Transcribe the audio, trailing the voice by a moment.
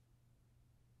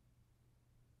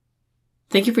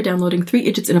Thank you for downloading 3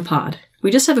 Idiots in a Pod.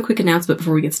 We just have a quick announcement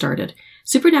before we get started.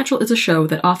 Supernatural is a show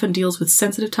that often deals with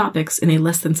sensitive topics in a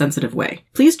less than sensitive way.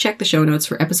 Please check the show notes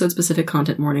for episode-specific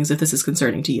content warnings if this is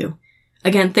concerning to you.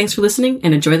 Again, thanks for listening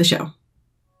and enjoy the show.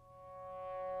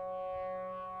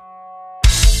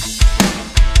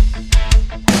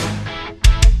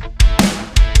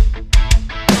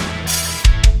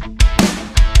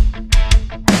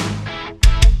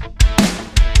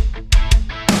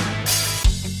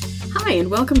 Hi, and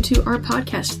welcome to our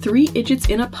podcast, 3 Idiots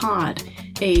in a Pod,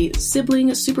 a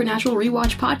sibling supernatural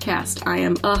rewatch podcast. I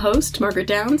am a host, Margaret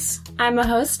Downs. I'm a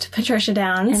host, Patricia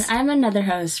Downs. And I'm another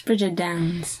host, Bridget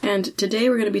Downs. And today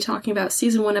we're going to be talking about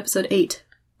Season 1, Episode 8,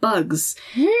 Bugs.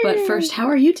 But first, how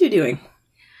are you two doing?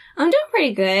 I'm doing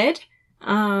pretty good.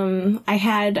 I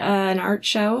had an art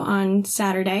show on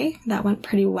Saturday. That went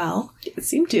pretty well. It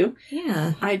seemed to.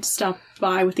 Yeah. I stopped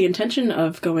by with the intention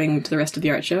of going to the rest of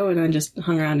the art show and then just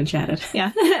hung around and chatted.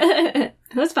 Yeah. It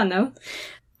was fun, though.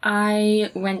 I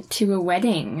went to a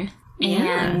wedding,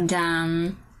 and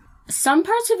some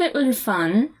parts of it were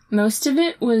fun. Most of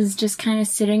it was just kind of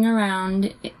sitting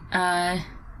around,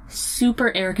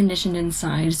 super air-conditioned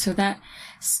inside, so that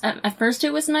at first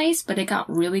it was nice, but it got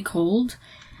really cold.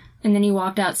 And then you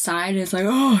walked outside, and it's like,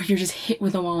 oh, you're just hit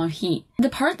with a wall of heat. The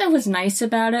part that was nice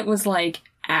about it was, like,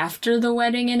 after the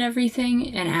wedding and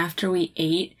everything, and after we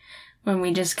ate, when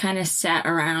we just kind of sat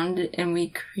around and we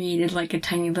created, like, a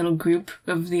tiny little group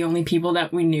of the only people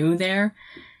that we knew there,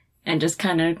 and just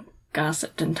kind of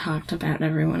gossiped and talked about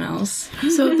everyone else.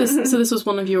 So this was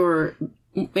one of your...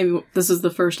 Maybe this is the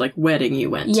first, like, wedding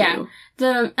you went to.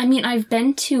 Yeah. I've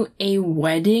been to a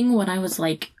wedding when I was,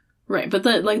 like... Right, but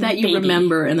that you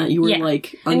remember and that you were,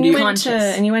 like, unconscious.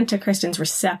 And you went to Kristen's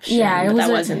reception, yeah, but that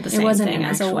wasn't the same thing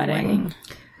as a wedding.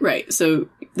 Right, so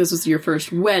this was your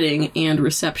first wedding and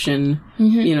reception,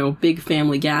 big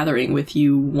family gathering with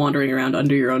you wandering around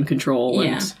under your own control.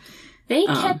 Yeah.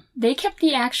 And, they kept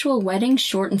the actual wedding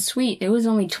short and sweet. It was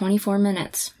only 24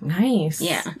 minutes. Nice.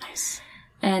 Yeah. Nice.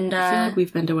 And I feel like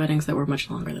we've been to weddings that were much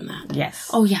longer than that. Yes.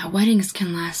 Oh yeah, weddings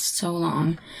can last so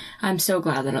long. I'm so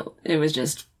glad that it was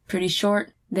just pretty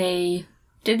short. They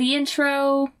did the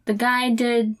intro. The guy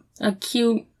did a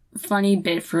cute, funny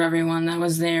bit for everyone that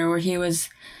was there where he was,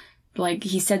 like,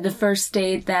 he said the first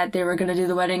date that they were going to do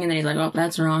the wedding, and then he's like, oh,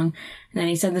 that's wrong. And then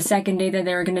he said the second date that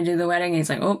they were going to do the wedding, and he's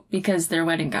like, oh, because their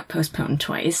wedding got postponed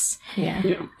twice. Yeah.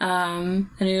 And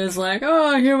he was like,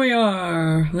 oh, here we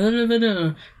are.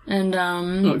 And,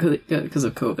 because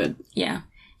of COVID. Yeah.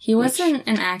 He wasn't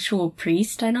an actual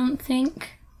priest, I don't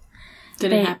think.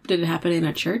 Did it happen in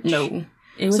a church? No.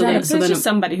 It was just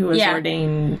somebody who was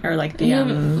ordained, or like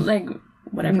the,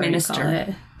 whatever minister you call it.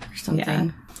 or something. Yeah.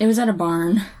 It was at a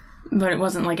barn, but it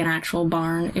wasn't like an actual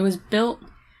barn. It was built...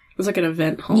 It was like an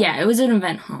event hall. Yeah, it was an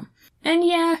event hall. And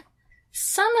yeah,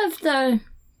 some of the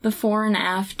before and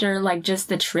after, like just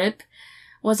the trip,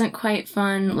 wasn't quite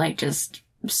fun. Like just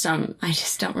I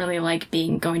just don't really like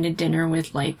going to dinner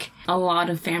with like a lot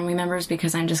of family members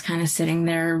because I'm just kind of sitting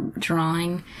there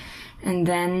drawing. And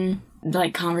then,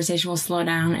 like, conversation will slow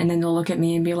down, and then they'll look at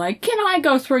me and be like, can I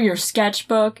go through your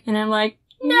sketchbook? And I'm like,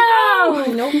 no!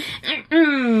 Nope.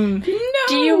 No!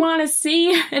 Do you want to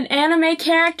see an anime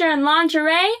character in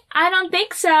lingerie? I don't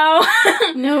think so.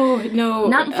 No.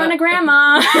 Not in front of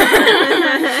Grandma.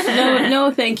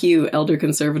 No, thank you, elder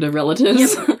conservative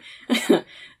relatives. Yep.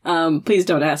 Please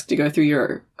don't ask to go through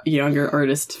your younger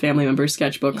artist family members'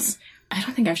 sketchbooks. Yeah. I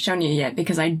don't think I've shown you yet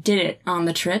because I did it on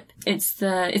the trip. It's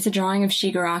a drawing of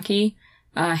Shigaraki,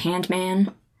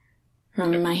 Handman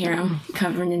from My Hero,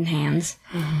 covered in hands.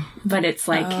 But it's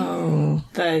like... Oh,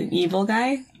 the evil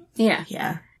guy? Yeah.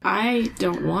 Yeah. I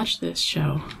don't watch this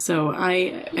show, so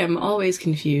I am always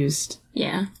confused.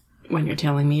 Yeah. When you're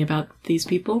telling me about these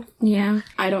people. Yeah.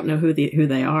 I don't know who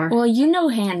they are. Well, you know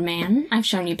Handman. I've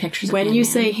shown you pictures of When you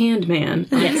say Handman.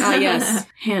 Yes. Yes.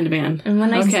 Handman. And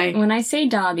when I say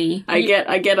Dobby... I get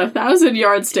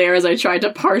 1,000-yard stare as I try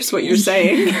to parse what you're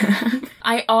saying.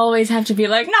 I always have to be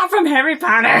like, not from Harry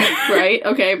Potter! Right?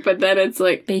 Okay, but then it's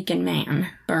like... Bacon Man.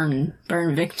 Burn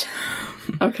victim.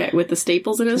 Okay, with the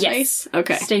staples in his face?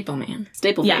 Okay. Staple Man.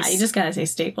 Staple face. Yeah, you just gotta say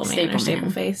staple man or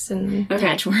staple face and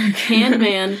patchwork.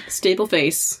 Handman, staple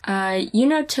face. You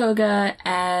know Toga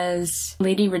as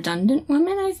Lady Redundant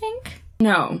Woman, I think?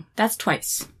 No, that's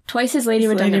Twice. Twice is Lady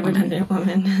Redundant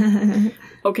Woman.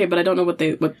 Okay, but I don't know what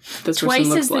this person Twice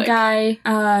looks is the like.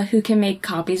 guy who can make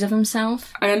copies of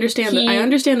himself. I understand I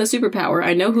understand the superpower.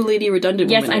 I know who Lady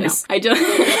Redundant Woman is. I know.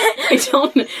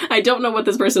 I don't know what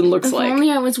this person looks like. If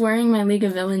only I was wearing my League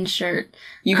of Villains shirt.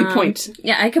 You could point.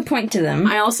 Yeah, I could point to them.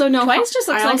 I also know Twice just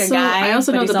looks like a guy. I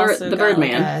also know the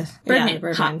Birdman.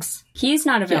 Birdman. Hawks. He's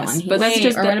not a villain. Yes, He's but that's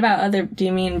just what about other... Do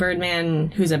you mean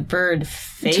Birdman who's a bird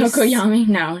face? Tokoyami?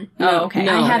 No. Oh, okay. I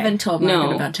No. haven't told Margaret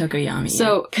No. about Tokoyami yet.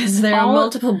 So, Because there are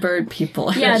multiple bird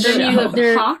people. yeah, show.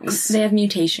 they're Hawks. They have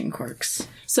mutation quirks.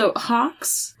 So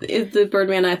Hawks is the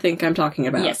Birdman I think I'm talking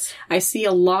about. Yes. I see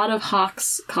a lot of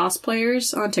Hawks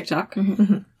cosplayers on TikTok.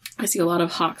 I see a lot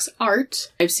of Hawks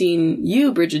art. I've seen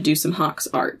you, Bridget, do some Hawks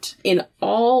art. In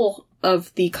all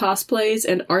of the cosplays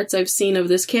and arts I've seen of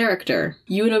this character,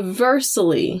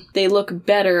 universally, they look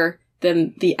better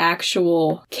than the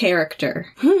actual character,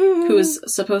 who is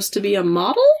supposed to be a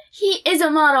model? He is a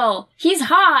model. He's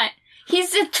hot.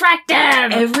 He's attractive.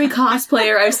 Every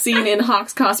cosplayer I've seen in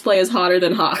Hawks cosplay is hotter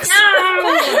than Hawks.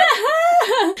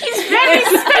 He's very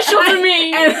special to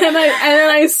me. And then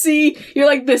I see, you're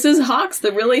like, this is Hawks,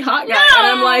 the really hot guy. And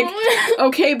I'm like,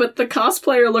 okay, but the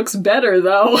cosplayer looks better,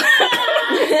 though.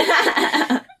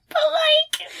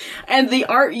 And the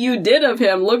art you did of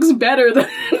him looks better than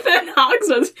Hawks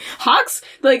does. Hawks,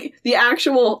 like, the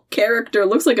actual character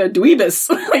looks like a dweebus.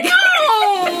 Like,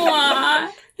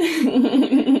 Oh.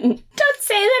 Don't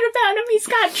say that about him. He's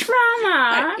got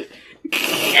trauma.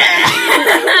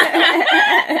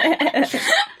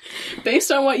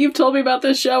 based on what you've told me about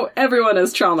this show, everyone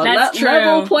has trauma. That's true.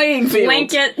 Level playing field.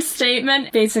 Blanket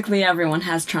statement. Basically, everyone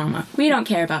has trauma. We don't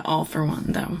care about All for One,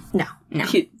 though. No.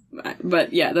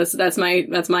 But yeah, that's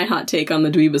my hot take on the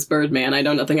Dweebus Birdman. I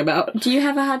know nothing about. Do you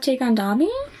have a hot take on Dobby?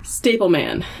 Staple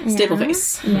Man. Staple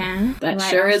face. Yeah. That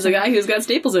sure is a guy who's got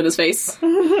staples in his face.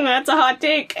 That's a hot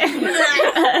take.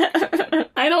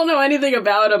 I don't know anything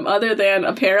about him other than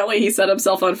apparently he set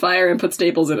himself on fire and put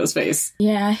staples in his face.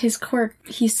 Yeah, his quirk,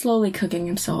 he's slowly cooking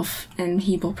himself, and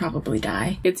he will probably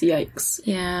die. It's yikes.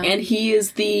 Yeah. And he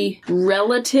is the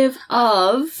relative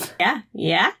of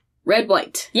Yeah? Red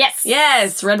White. Yes!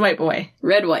 Yes, Red White Boy.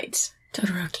 Red White.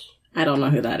 Todoroki. I don't know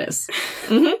who that is.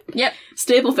 Yep.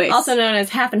 Staple face. Also known as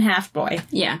Half and Half Boy.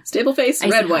 Yeah. Staple face,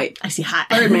 Icy Red hot. White. I see hot.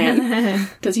 Birdman.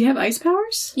 Does he have ice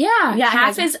powers? Yeah. Yeah,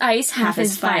 half has- is ice, half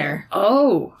is fire.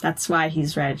 Oh, That's why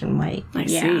he's red and white. I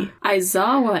Yeah. see.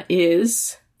 Aizawa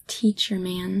is... Teacher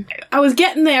man. I was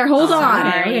getting there. Hold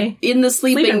on. Sorry. In the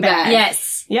sleeping bag.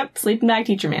 Yes. Yep, sleeping bag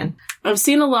teacher man. I've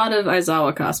seen a lot of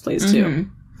Aizawa cosplays too.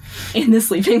 In the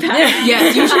sleeping bag.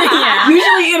 Yes,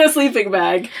 usually in a sleeping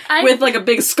bag with like a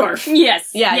big scarf.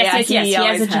 Yes. Yeah, yes, yeah, He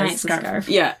always has a giant the scarf.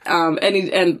 Yeah,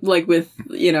 and like with,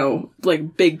 you know,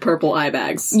 like big purple eye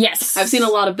bags. Yes. I've seen a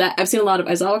lot of that. I've seen a lot of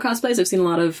Aizawa cosplays. I've seen a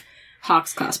lot of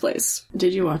Hawks cosplays.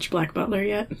 Did you watch Black Butler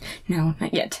yet? No,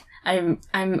 not yet. I'm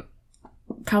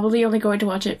probably only going to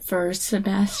watch it for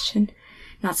Sebastian.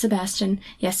 Not Sebastian.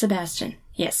 Yes, Sebastian.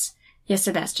 Yes. Yes,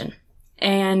 Sebastian.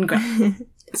 And Grell.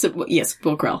 So, yes,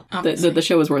 Will Grell. The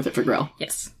show was worth it for Grell.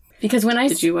 Yes. Because when I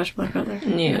Did you watch Black Butler?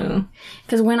 No.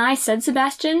 Because when I said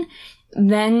Sebastian,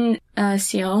 then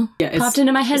Ciel popped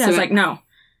into my head. And I was like, no.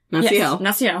 Not Yes, Ciel.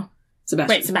 not Ciel.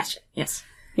 Sebastian. Wait, Sebastian. Yes.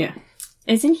 Yeah.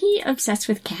 Isn't he obsessed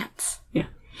with cats? Yeah.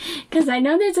 Because I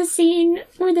know there's a scene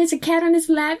where there's a cat on his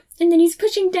lap, and then he's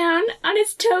pushing down on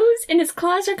his toes, and his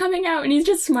claws are coming out, and he's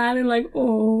just smiling like,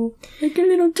 oh, like a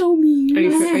little Tommy. Are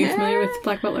you familiar with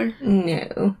Black Butler?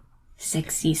 No.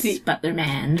 Sexy butler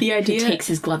man. the idea- who takes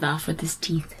his glove off with his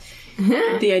teeth.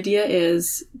 The idea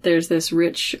is there's this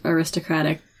rich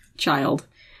aristocratic child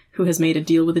who has made a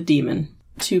deal with a demon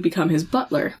to become his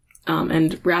butler.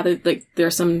 And rather, like, there are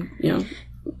some, you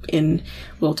know,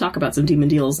 we'll talk about some demon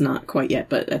deals, not quite yet,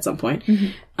 but at some point,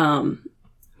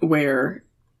 where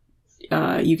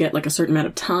you get like a certain amount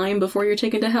of time before you're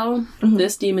taken to hell.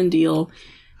 This demon deal,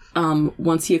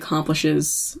 once he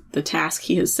accomplishes the task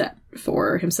he has set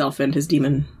for himself and his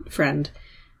demon friend,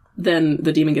 then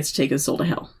the demon gets to take his soul to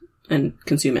hell and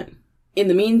consume it. In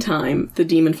the meantime, the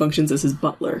demon functions as his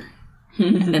butler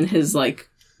and his, like,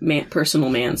 personal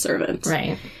manservant.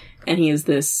 Right. And he is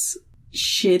this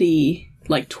shitty,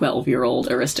 like,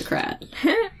 12-year-old aristocrat.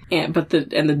 But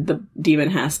the demon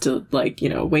has to, like, you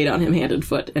know, wait on him hand and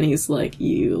foot. And he's like,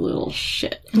 you little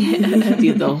shit.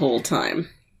 The whole time.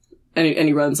 And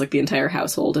he runs, like, the entire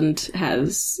household and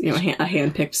has, you know, a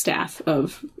hand-picked staff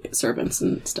of servants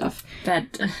and stuff.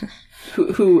 But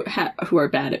Who are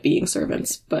bad at being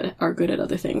servants, but are good at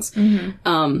other things.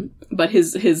 But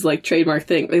his like trademark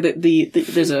thing, like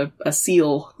there's a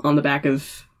seal on the back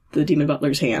of the demon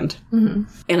butler's hand, and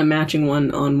a matching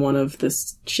one on one of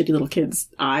this shitty little kid's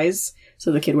eyes.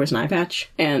 So the kid wears an eye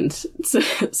patch, and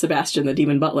Sebastian, the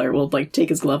demon butler, will like take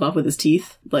his glove off with his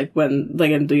teeth, like when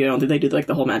like, and you know, they do like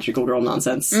the whole magical girl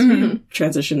nonsense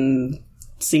transition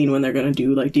scene when they're gonna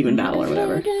do like demon battle or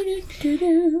whatever.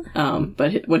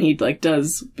 But when he like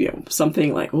does, you know,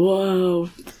 something like, whoa,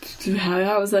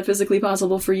 how is that physically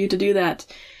possible for you to do that?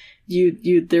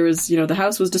 there was, the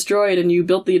house was destroyed and you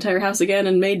built the entire house again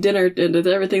and made dinner and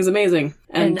everything's amazing.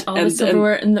 And all the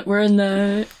silverware were in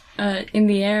the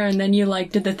air, and then you,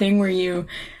 did the thing where you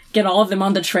get all of them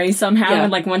on the tray somehow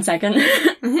in, 1 second.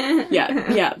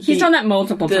 Yeah. He's done that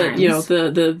multiple times.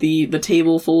 The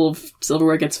table full of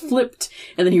silverware gets flipped,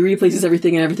 and then he replaces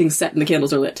everything, and everything's set, and the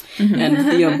candles are lit. Mm-hmm.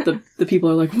 And the people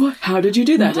are like, "What? How did you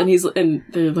do that?" And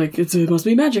they're like, "It must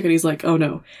be magic." And he's like, "Oh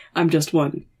no, I'm just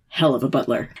one hell of a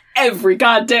butler." Every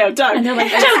goddamn time. And they're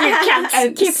like, "No, you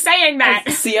can't keep saying that."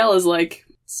 CL is like,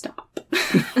 "Stop."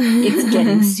 It's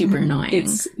getting super annoying.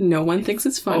 No one thinks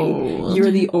it's funny. You're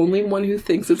the only one who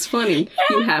thinks it's funny.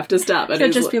 Yeah. You have to stop. And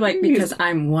he'll just be like, because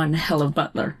I'm one hell of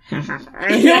butler. He's like,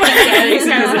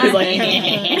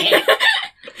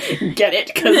 get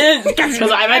it? Because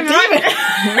I'm a demon.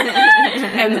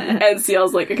 and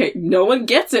CL's like, okay, no one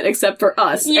gets it except for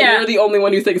us. Yeah. And you're the only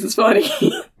one who thinks it's funny.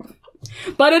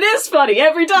 But it is funny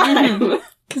every time.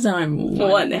 Because I'm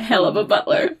one hell of a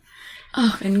butler.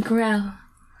 Oh, and Grell.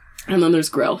 And then there's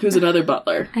Grell, who's another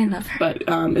butler. I love her. But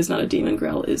is not a demon.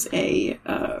 Grell is a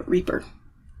reaper.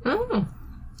 Oh.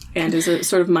 And is a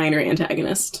sort of minor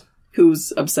antagonist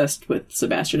who's obsessed with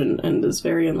Sebastian and is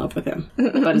very in love with him.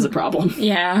 But is a problem.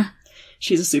 Yeah.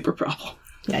 She's a super problem.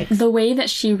 Yikes. The way that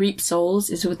she reaps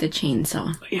souls is with a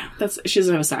chainsaw. Yeah, she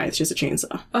doesn't have a scythe, she has a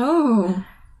chainsaw. Oh.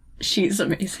 She's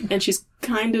amazing. And she's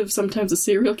kind of sometimes a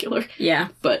serial killer. Yeah.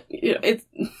 But,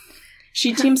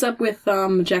 she teams up with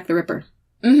Jack the Ripper.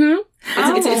 Mm-hmm.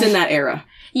 It's in that era.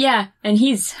 Yeah, and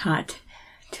he's hot,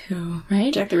 too,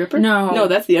 right? Jack the Ripper? No,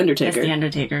 that's the Undertaker. That's the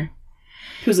Undertaker.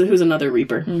 Who's another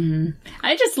Reaper. Mm-hmm.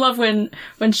 I just love when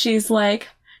she's,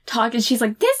 talking, she's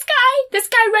like, this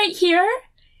guy right here,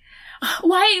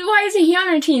 why isn't he on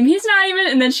our team? He's not even,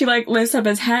 and then she, lifts up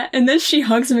his hat, and then she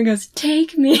hugs him and goes,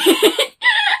 take me.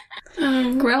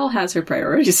 Grell has her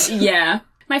priorities. Yeah.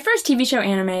 My first TV show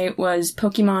anime was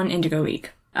Pokemon Indigo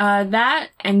Week. That,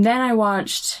 and then I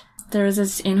watched, there was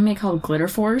this anime called Glitter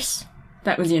Force.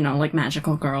 That was,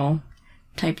 magical girl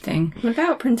type thing. What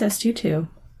about Princess Tutu?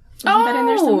 Isn't that in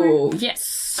there somewhere?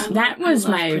 Yes. That was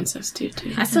my Princess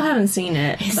Tutu. I still haven't seen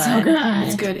it. It's so good.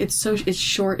 It's good. It's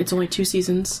short. It's only 2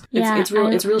 seasons. Yeah, it's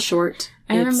real short.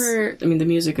 I remember. The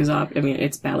music is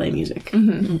it's ballet music.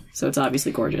 Mm-hmm. So it's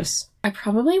obviously gorgeous. I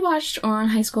probably watched Ouran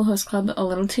High School Host Club a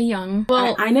little too young.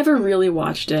 Well, I never really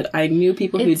watched it. I knew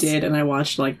people who did, and I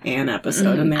watched an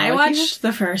episode. And I watched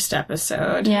the first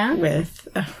episode with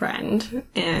a friend,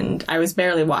 and I was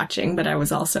barely watching, but I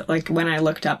was also when I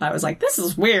looked up, I was like, "This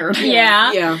is weird."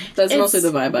 Yeah. That's mostly the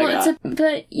vibe I got.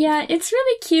 It's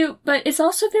really cute, but it's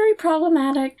also very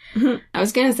problematic. Mm-hmm. I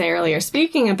was gonna say earlier, not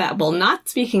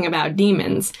speaking about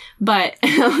demons, but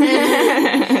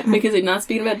because not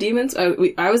speaking about demons,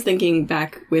 I was thinking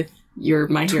back with your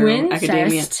My Hero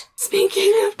Academia.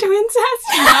 Speaking of twincest,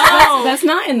 no, that's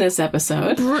not in this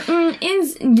episode.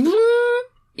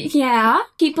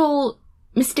 People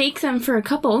mistake them for a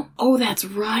couple. Oh, that's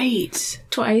right.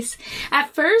 Twice.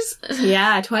 At first,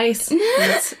 twice.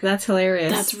 That's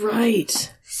hilarious. That's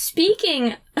right.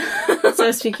 Speaking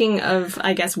of,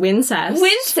 I guess,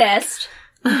 Wincest.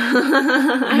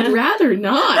 I'd rather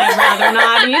not. I'd rather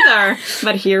not either.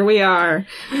 But here we are.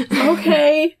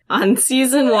 Okay. On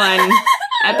season 1,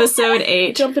 episode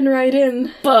 8. Jumping right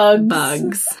in.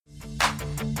 Bugs.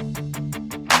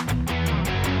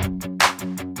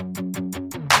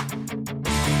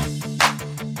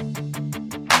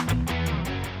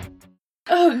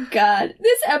 Oh god,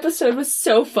 this episode was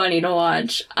so funny to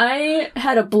watch. I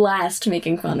had a blast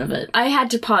making fun of it. I had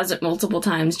to pause it multiple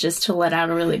times just to let out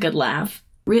a really good laugh.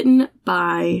 Written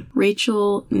by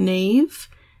Rachel Nave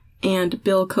and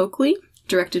Bill Coakley.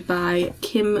 Directed by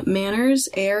Kim Manners.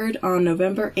 Aired on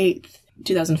November 8th,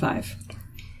 2005.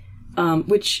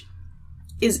 Which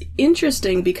is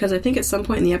interesting because I think at some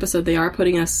point in the episode they are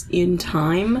putting us in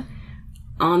time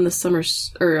on the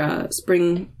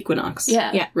spring equinox.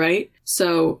 Yeah. Right?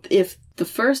 So if the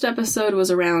first episode was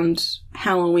around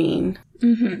Halloween,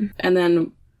 and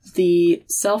then the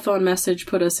cell phone message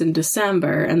put us in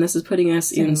December, and this is putting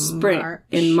us in spring,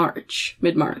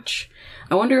 mid-March.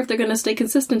 I wonder if they're going to stay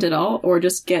consistent at all, or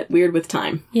just get weird with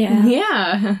time.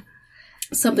 Yeah.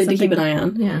 Something to keep an eye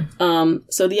on. Yeah.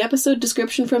 So the episode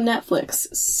description from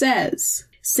Netflix says,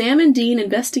 Sam and Dean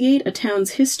investigate a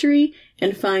town's history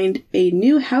and find a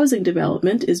new housing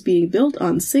development is being built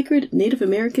on sacred Native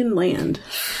American land.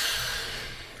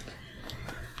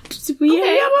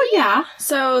 Yeah.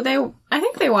 So I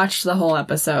think they watched the whole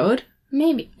episode.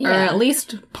 Maybe. Yeah. Or at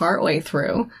least partway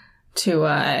through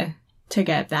to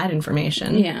get that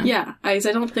information. Yeah. Yeah. I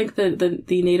don't think that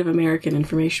the Native American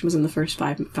information was in the first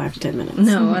 5 to 10 minutes.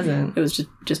 No, it wasn't. It was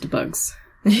just bugs.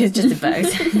 It's just a bug.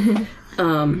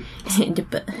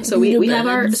 So we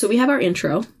have our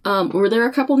intro. Where there are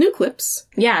a couple new clips.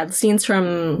 Yeah, scenes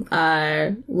from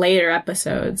later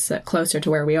episodes closer to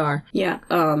where we are. Yeah.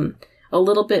 A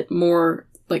little bit more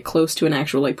like close to an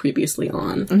actual like previously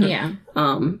on. Mm-hmm. Yeah.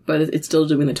 But it's still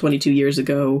doing the 22 years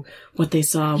ago, what they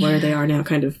saw, where they are now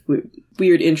kind of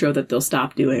weird intro that they'll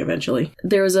stop doing eventually.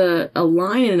 There was a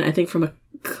line, I think, from a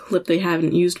clip they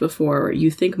haven't used before,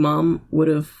 you think Mom would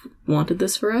have wanted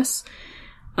this for us?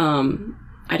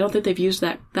 I don't think they've used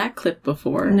that clip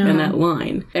before and that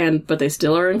line. But they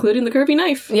still are including the curvy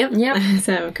knife. Yep.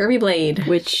 So, curvy blade.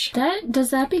 Which...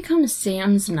 Does that become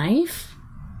Sam's knife?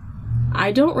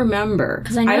 I don't remember.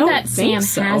 Because I know that Sam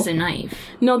has a knife.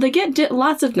 No, they get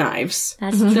lots of knives.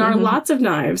 There are lots of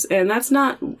knives, and that's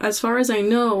not, as far as I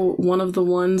know, one of the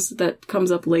ones that comes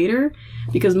up later,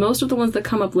 because most of the ones that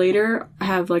come up later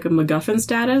have, like, a MacGuffin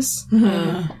status,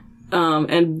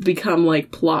 and become,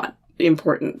 like, plot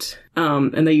important.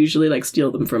 And they usually, like,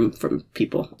 steal them from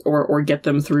people, or get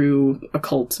them through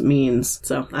occult means.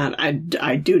 So, I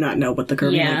do not know what the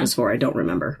curvy knife is for. I don't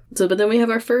remember. So, but then we have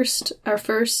our first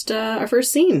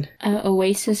scene.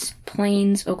 Oasis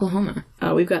Plains, Oklahoma.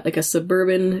 We've got, like, a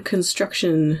suburban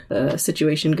construction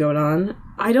situation going on.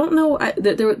 I don't know,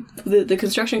 the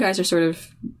construction guys are sort of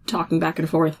talking back and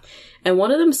forth, and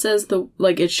one of them says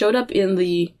it showed up in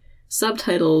the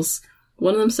subtitles.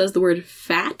 One of them says the word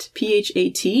fat,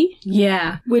 P-H-A-T.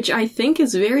 Yeah. Which I think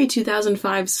is very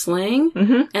 2005 slang,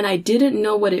 and I didn't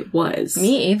know what it was.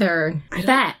 Me either.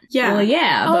 Fat. Yeah. Well,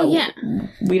 yeah,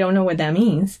 but we don't know what that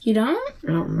means. You don't?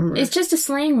 I don't remember. It's just a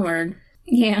slang word.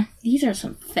 Yeah. These are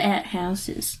some fat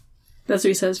houses. That's what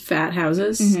he says, fat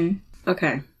houses? Mm-hmm.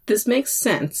 Okay. This makes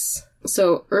sense.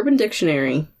 So, Urban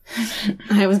Dictionary.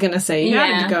 I was gonna say, you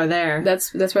gotta go there.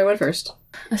 That's where I went first.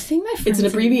 I think my friends... It's an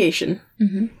abbreviation.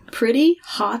 Mm-hmm. Pretty,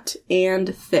 hot,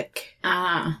 and thick.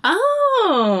 Ah.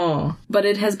 Oh! But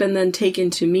it has been then taken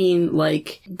to mean,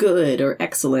 like, good or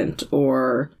excellent,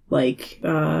 or, like,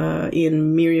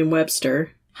 in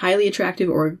Merriam-Webster, highly attractive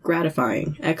or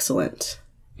gratifying. Excellent.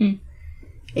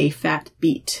 A fat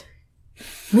beat.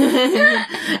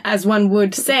 As one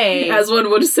would say. As one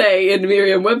would say in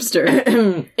Merriam-Webster.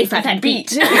 A fat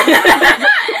beat.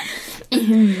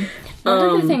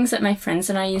 One of the things that my friends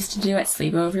and I used to do at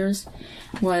sleepovers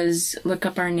was look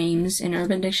up our names in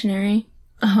Urban Dictionary.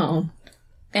 Oh.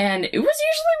 And it was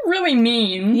usually really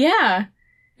mean. Yeah.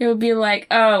 It would be like,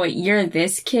 oh, you're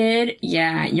this kid?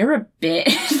 Yeah, you're a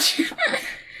bitch.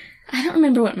 I don't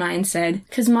remember what mine said.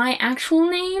 Because my actual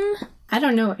name... I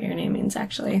don't know what your name means,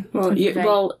 actually. Well,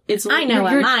 it's... I know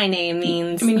what my name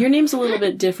means. I mean, your name's a little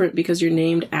bit different because you're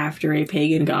named after a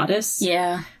pagan goddess.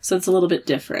 Yeah. So it's a little bit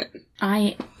different.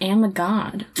 I am a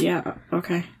god. Yeah,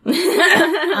 okay.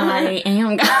 I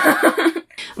am God.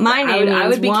 My name I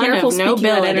would be careful speaking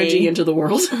that energy into the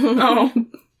world.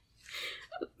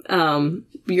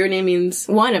 Your name means...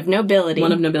 One of nobility.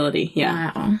 One of nobility,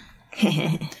 yeah. Wow.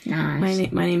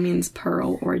 Nice. My name means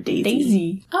Pearl or Daisy.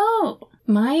 Daisy.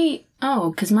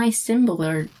 Because my symbol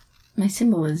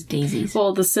is daisies.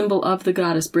 Well, the symbol of the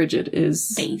goddess Bridget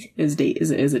is a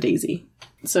daisy.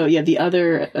 So yeah, the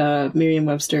other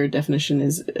Merriam-Webster definition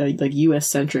is like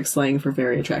U.S.-centric slang for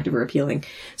very attractive or appealing.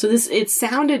 So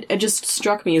it just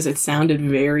struck me as it sounded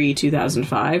very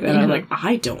 2005, and I'm like,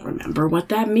 I don't remember what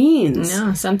that means.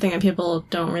 No, something that people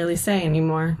don't really say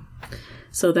anymore.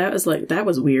 So that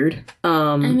was weird.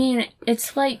 I mean,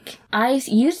 it's like, I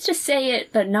used to say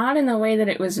it, but not in the way that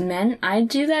it was meant. I'd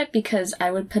do that because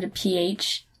I would put a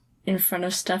PH in front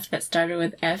of stuff that started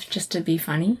with F just to be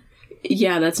funny.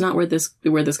 Yeah, that's not where this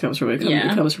comes from. It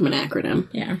comes from an acronym.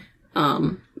 Yeah.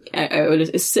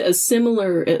 It's a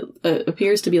similar, it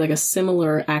appears to be like a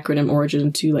similar acronym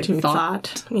origin to like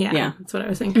thought. Yeah, that's what I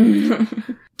was thinking.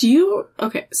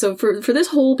 Okay, so for this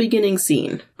whole beginning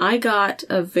scene, I got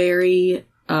a very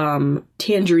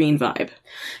Tangerine vibe.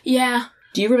 Yeah.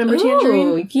 Do you remember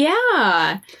Tangerine?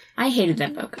 Yeah. I hated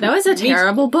that book. That was a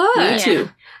terrible book. Me too.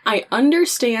 I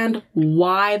understand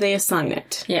why they assign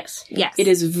it. Yes. It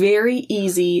is very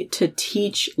easy to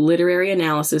teach literary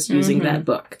analysis using that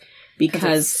book.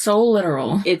 Because it's so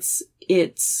literal. It's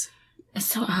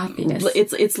so obvious.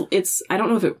 It's I don't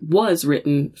know if it was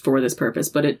written for this purpose,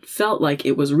 but it felt like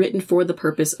it was written for the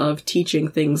purpose of teaching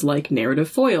things like narrative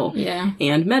foil. Yeah.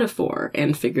 And metaphor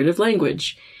and figurative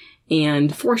language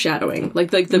and foreshadowing.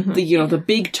 Like the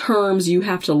big terms you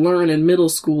have to learn in middle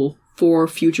school for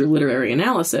future literary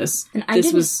analysis. And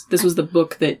this was the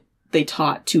book that they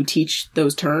taught to teach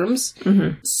those terms.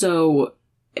 Mm-hmm. So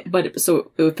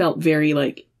it felt very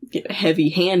like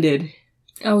heavy-handed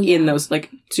in those, like,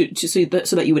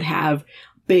 so that you would have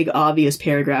big, obvious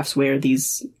paragraphs where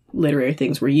these literary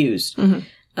things were used.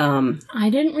 I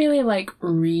didn't really,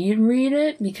 reread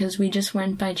it because we just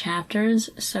went by chapters,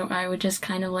 so I would just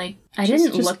kind of, I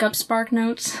didn't look up Spark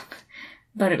Notes,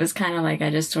 but it was kind of I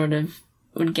just sort of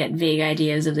would get vague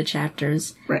ideas of the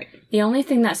chapters. Right. The only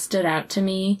thing that stood out to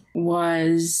me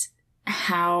was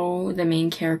how the main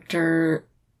character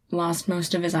lost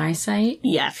most of his eyesight.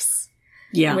 Yes.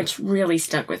 Yeah. Which really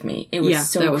stuck with me. It was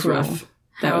so that was cruel. rough.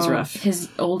 That was rough. His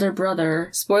older brother...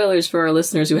 Spoilers for our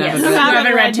listeners who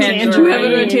haven't read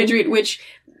Tangerine, which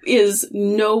is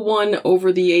no one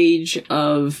over the age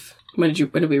of... When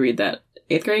did we read that?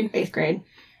 8th grade? 8th grade.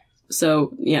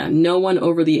 So, yeah, no one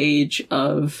over the age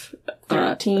of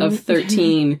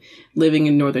 13 living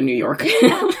in northern New York.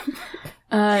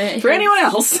 For anyone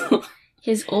else.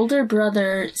 His older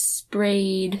brother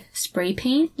sprayed spray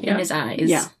paint in his eyes.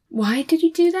 Yeah. Why did he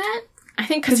do that? I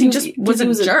think because he was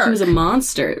a jerk. He was a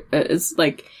monster. It's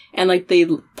that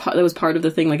was part of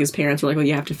the thing. His parents were like, "Well,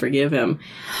 you have to forgive him,"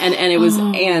 and it was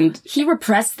and he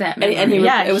repressed that memory.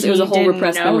 It was a whole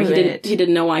repressed memory. He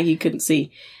didn't know why he couldn't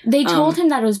see. They told him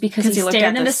that it was because he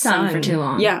stared at the sun for too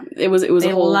long. Yeah, it was they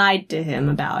a whole lied to him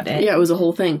about it. Yeah, it was a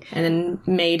whole thing, and then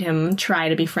made him try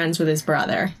to be friends with his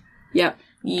brother. Yep.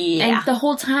 Yeah. And the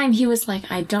whole time he was like,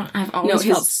 I've always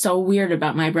felt so weird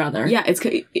about my brother. Yeah, it's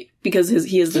because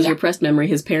he has this repressed memory.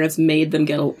 His parents made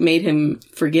him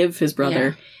forgive his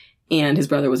brother, and his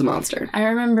brother was a monster. I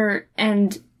remember,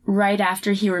 and right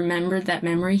after he remembered that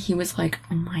memory, he was like,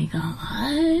 oh my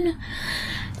god,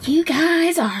 you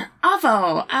guys are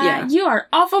awful. You are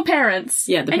awful parents.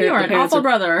 Yeah, and you are an awful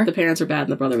brother. The parents are bad,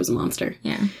 and the brother was a monster.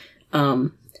 Yeah.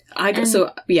 I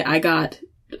got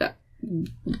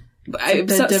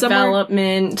the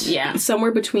development,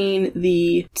 somewhere between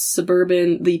the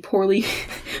suburban, the poorly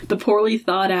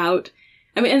thought out.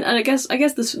 I mean, and I guess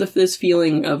this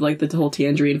feeling of the whole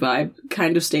Tangerine vibe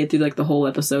kind of stayed through the whole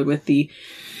episode with the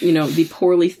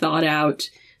poorly thought out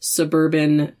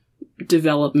suburban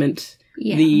development.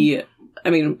 Yeah.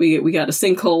 We got a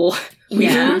sinkhole.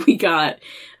 We got.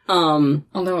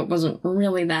 Although it wasn't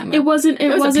really that much. It wasn't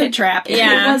a pit trap.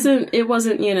 Yeah. It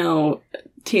wasn't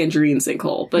Tangerine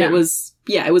sinkhole, but it was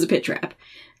a pit trap.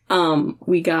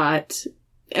 We got,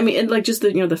 just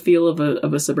the feel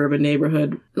of a suburban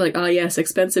neighborhood. Yes,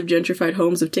 expensive gentrified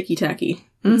homes of Tiki Tacky.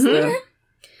 Mm-hmm.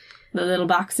 The little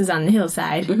boxes on the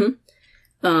hillside.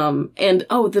 Mm-hmm. And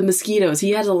the mosquitoes.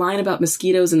 He has a line about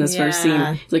mosquitoes in this first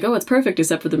scene. He's like, it's perfect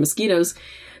except for the mosquitoes.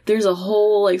 There's a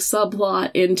whole subplot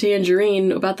in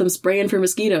Tangerine about them spraying for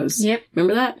mosquitoes. Yep.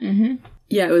 Remember that? Mm-hmm.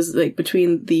 Yeah, it was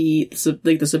between the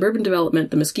suburban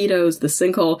development, the mosquitoes, the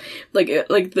sinkhole.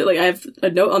 I have a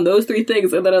note on those three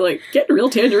things, and then I get real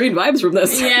Tangerine vibes from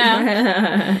this.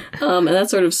 Yeah. And that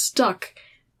sort of stuck.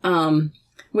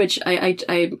 Which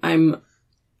I'm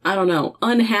I don't know,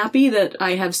 unhappy that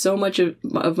I have so much of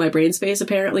my brain space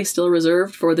apparently still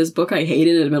reserved for this book I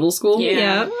hated in middle school.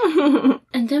 Yeah.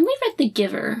 And then we read The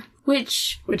Giver,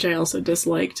 which I also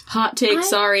disliked. Hot take,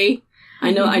 sorry.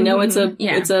 I know it's a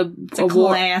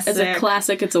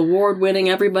classic. It's award winning.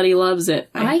 Everybody loves it.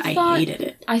 I hated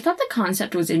it. I thought the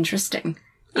concept was interesting.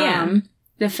 Yeah.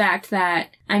 The fact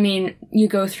that, you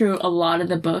go through a lot of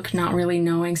the book not really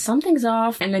knowing something's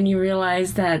off, and then you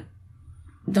realize that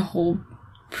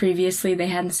previously they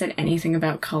hadn't said anything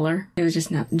about color. It was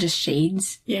just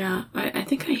shades. Yeah, I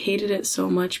think I hated it so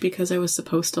much because I was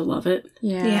supposed to love it.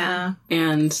 Yeah.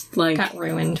 And got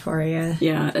ruined for you.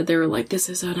 Yeah, they were like, this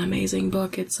is an amazing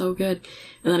book, it's so good.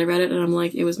 And then I read it and I'm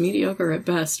like, it was mediocre at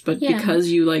best, but because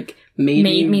you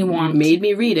made me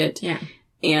read it. Yeah.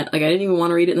 And I didn't even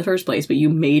want to read it in the first place, but you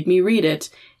made me read it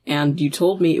and you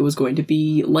told me it was going to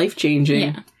be life-changing.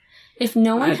 Yeah. If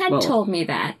no one had told me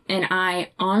that, and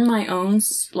I, on my own,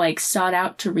 sought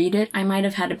out to read it, I might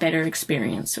have had a better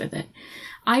experience with it.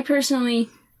 I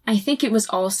think it was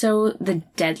also the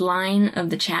deadline of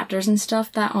the chapters and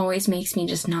stuff that always makes me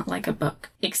just not like a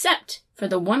book. Except for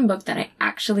the one book that I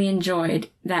actually enjoyed,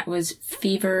 that was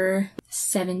Fever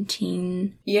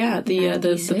 17. Yeah,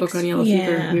 the book on yellow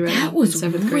fever. We read that was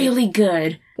in 7th grade. Really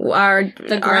good.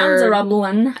 The grounds are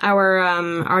rumbling.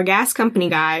 Our gas company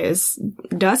guys,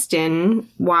 Dustin,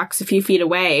 walks a few feet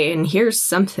away and hears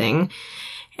something,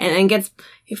 and then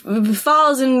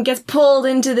falls and gets pulled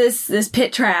into this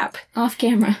pit trap. Off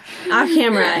camera.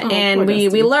 And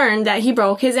we learned that he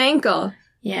broke his ankle.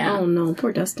 Yeah. Oh no,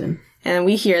 poor Dustin. And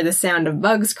we hear the sound of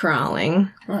bugs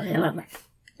crawling.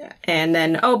 And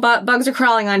then, bugs are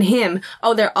crawling on him.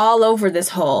 Oh, they're all over this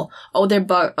hole. Oh,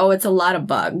 it's a lot of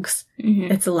bugs.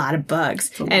 Mm-hmm. It's a lot of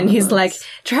bugs. And he's like,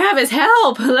 Travis,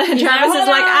 help! Travis is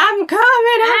like, I'm coming.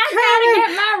 I gotta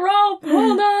get my rope.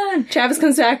 Hold on. Travis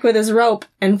comes back with his rope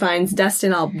and finds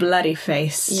Dustin all bloody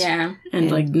face. Yeah.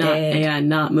 And like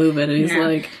not moving. And he's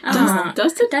like,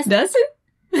 Dustin?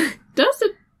 Dustin?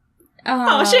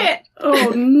 Oh, shit!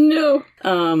 Oh, no.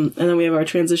 And then we have our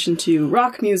transition to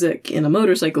rock music in a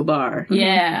motorcycle bar.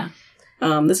 Yeah.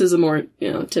 This is a more,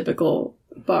 typical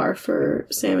bar for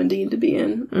Sam and Dean to be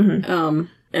in. Mm-hmm.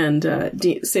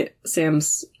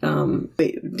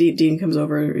 Dean comes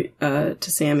over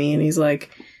to Sammy and he's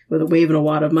like, with a wave and a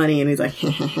wad of money, and he's like,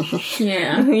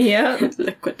 Yeah. Yeah.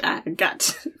 Look what I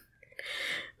got.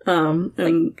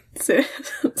 And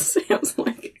Sam's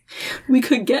like, we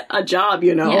could get a job,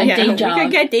 Yeah, day job. We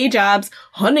could get day jobs.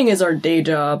 Hunting is our day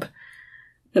job.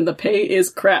 And the pay is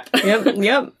crap.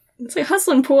 Yep. It's like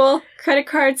hustling pool, credit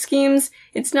card schemes.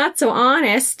 It's not so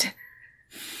honest.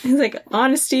 He's like,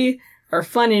 honesty are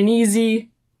fun and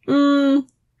easy. And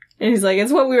he's like,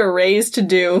 it's what we were raised to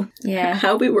do. Yeah.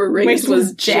 How we were raised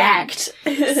was jacked.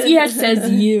 Yeah,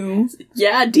 says you.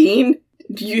 Yeah, Dean.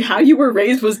 How you were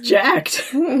raised was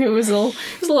jacked. It was a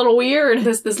little weird.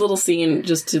 This little scene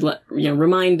just to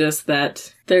remind us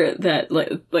that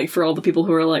like for all the people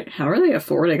who are like, how are they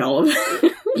affording all of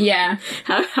it? Yeah.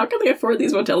 How can they afford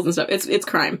these motels and stuff? It's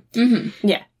crime. Mm-hmm.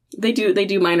 Yeah. They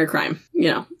do minor crime.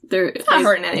 They're Not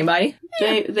hurting anybody.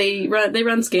 They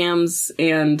run scams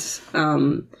and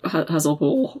hustle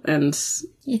pool and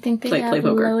You think they play have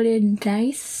poker. loaded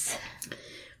dice?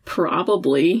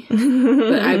 Probably,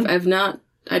 but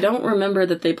I don't remember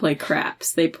that they play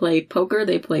craps. They play poker,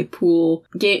 they play pool.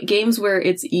 Games where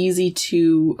it's easy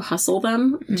to hustle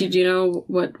them. Mm-hmm. Did you know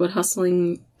what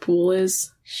hustling pool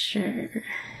is? Sure.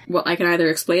 Well, I can either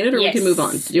explain it or we can move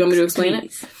on. Do you want me to explain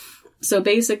it? So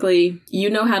basically, you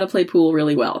know how to play pool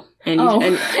really well. And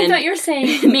I thought you were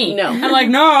saying me. No. I'm like,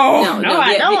 no,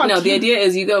 I don't. No, the idea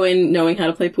is you go in knowing how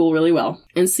to play pool really well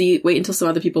and wait until some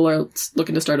other people are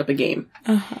looking to start up a game.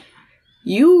 Uh-huh.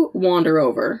 You wander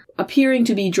over, appearing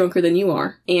to be drunker than you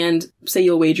are, and say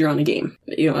you'll wager on a game.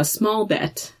 A small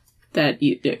bet that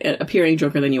appearing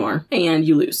drunker than you are, and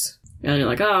you lose. And you're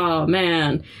like, oh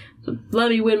man, let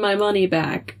me win my money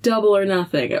back, double or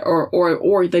nothing.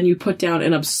 Or then you put down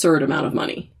an absurd amount of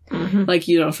money. Mm-hmm. Like,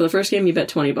 for the first game you bet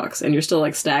 $20, and you're still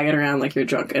like staggering around like you're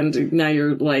drunk, and now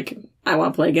you're like, I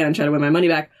want to play again and try to win my money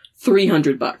back,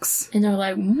 $300. And they're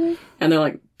like, what? And they're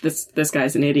like, this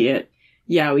guy's an idiot.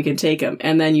 Yeah, we can take him.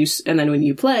 And then when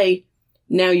you play,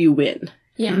 now you win.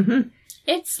 Yeah. Mm-hmm.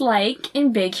 It's like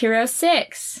in Big Hero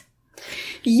 6.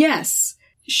 Yes.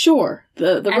 Sure.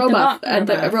 The robot fighting.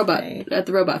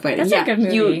 That's a good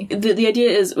movie. The idea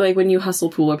is like when you hustle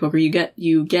pool or poker,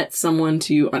 you get someone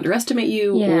to underestimate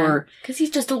you or because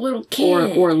he's just a little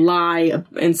kid or lie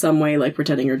in some way, like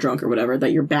pretending you're drunk or whatever,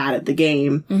 that you're bad at the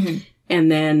game. Mm-hmm. And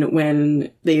then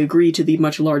when they agree to the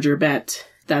much larger bet,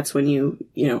 that's when you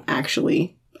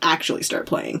actually start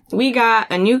playing. We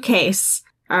got a new case.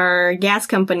 Our gas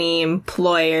company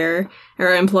employee,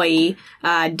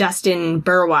 Dustin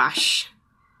Burwash,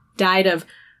 died of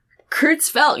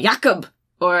Creutzfeldt Jakob,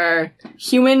 or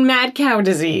human mad cow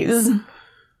disease.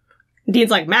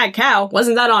 Dean's like, mad cow?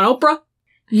 Wasn't that on Oprah?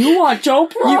 You watch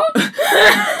Oprah?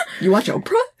 You watch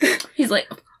Oprah? He's like,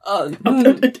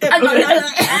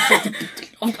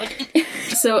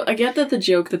 So I get that the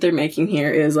joke that they're making here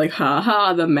is like,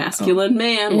 ha, the masculine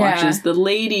man watches the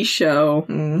lady show.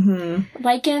 Mm-hmm.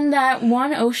 Like in that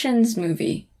one Oceans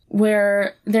movie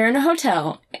where they're in a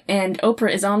hotel and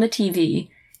Oprah is on the TV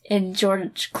and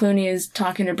George Clooney is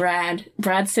talking to Brad.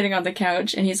 Brad's sitting on the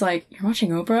couch and he's like, you're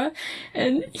watching Oprah?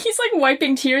 And he's like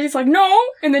wiping tears. He's like, no!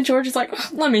 And then George is like, oh,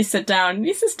 let me sit down. And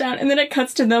he sits down and then it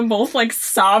cuts to them both like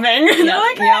sobbing. And they're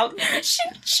like,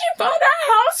 she bought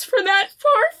a house for that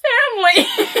poor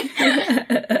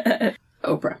family.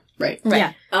 Oprah. Right.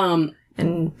 Yeah.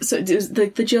 And so it was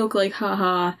the joke like,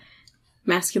 haha,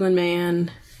 masculine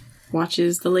man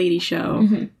watches the lady show.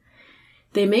 Mm-hmm.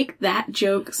 They make that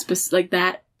joke like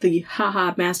that, the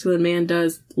haha masculine man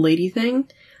does lady thing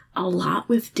a lot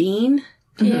with Dean.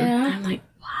 Yeah. I'm like,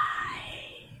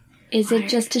 why? Is it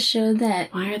just to show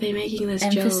that? Why are they making this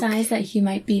emphasize joke? that he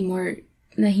might be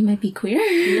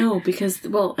queer? No, because,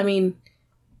 well, I mean,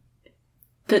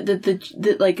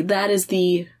 the like, that is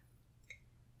the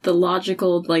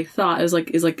logical, like, thought is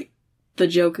like the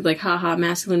joke, like, haha,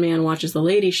 masculine man watches the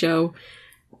lady show.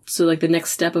 So, like, the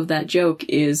next step of that joke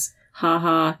is,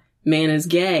 haha, man is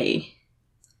gay.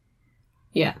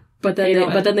 Yeah. But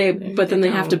then they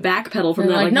have to backpedal from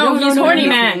They're that. like, no, he's horny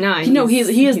man. No, He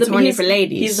is the horny for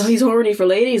ladies. He's horny for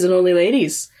ladies and only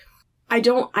ladies. I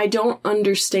don't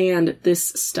understand this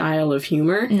style of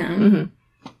humor. No. Mm-hmm.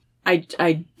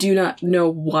 I do not know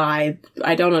why.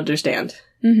 I don't understand.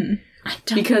 Mm-hmm. I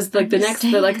don't Because like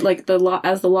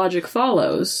as the logic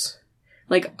follows,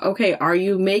 like, okay, are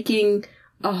you making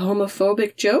a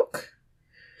homophobic joke?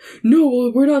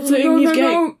 No, we're not saying he's gay.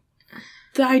 No.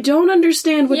 I don't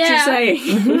understand what you're Yeah.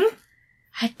 saying.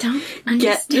 I don't understand.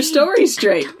 Get your story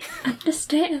straight.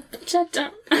 Understand. I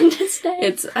don't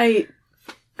understand.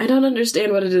 I don't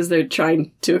understand what it is they're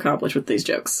trying to accomplish with these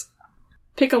jokes.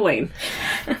 Pick a lane.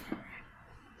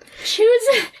 Choose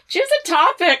a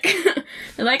topic.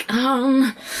 They're like,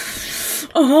 at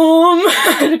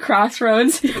a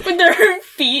crossroads with their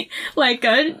feet, like,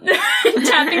 tapping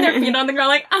their feet on the ground,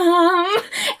 like,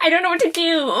 I don't know what to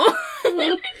do.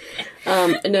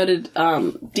 I noted,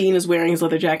 Dean is wearing his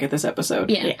leather jacket this episode.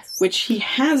 Yeah. Yes. Which he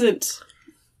hasn't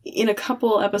in a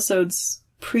couple episodes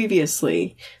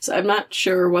previously. So I'm not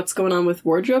sure what's going on with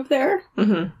wardrobe there.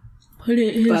 Mm-hmm.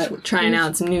 But Trying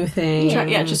out some new things.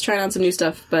 just trying out some new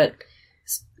stuff, but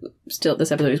still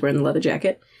this episode he's wearing the leather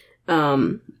jacket.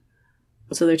 So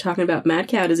they're talking about mad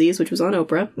cow disease, which was on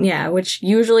Oprah. Yeah, which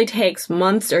usually takes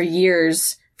months or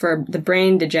years for the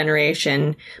brain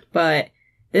degeneration, but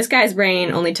this guy's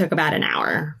brain only took about an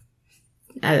hour.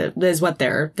 Is what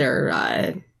they're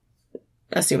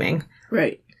assuming.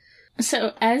 Right.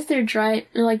 So as they're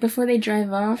before they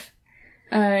drive off,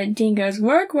 Dean goes,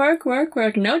 work, work, work,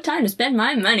 work, no time to spend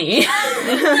my money.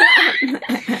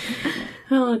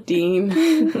 Oh, Dean.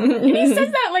 And he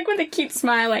says that like with a cute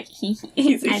smile, like,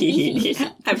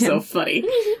 I'm so funny.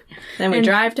 Then we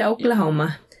drive to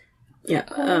Oklahoma. Yeah.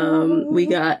 We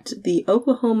got the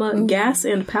Oklahoma Gas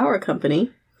and Power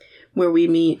Company, where we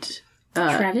meet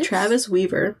Travis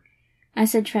Weaver. I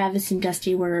said Travis and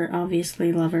Dusty were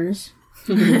obviously lovers.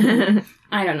 I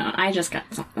don't know. I just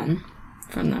got something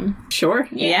from them. Sure.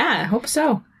 Yeah, I hope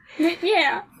so.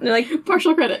 Yeah. They're like,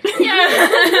 Partial credit.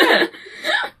 Yeah.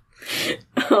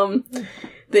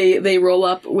 They roll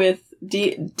up with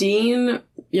Dean,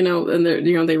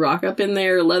 and they rock up in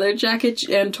their leather jacket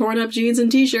and torn up jeans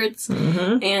and t-shirts.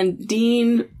 mm-hmm. And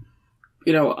Dean,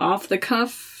 off the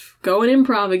cuff, going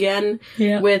improv again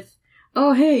with,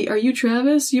 oh, hey, are you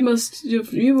Travis? You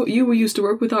used to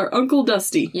work with our Uncle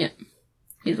Dusty. Yeah.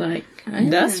 He's like,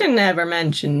 Dustin never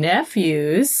mentioned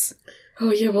nephews.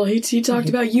 Oh, yeah, well, he talked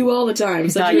about you all the time. I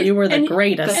thought you were the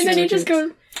greatest. And then he just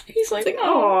goes, he's like,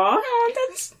 aw.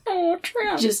 that's so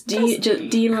Travis. Just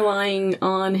Dean relying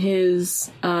on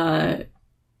his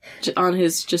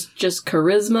just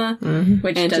charisma, Mm-hmm.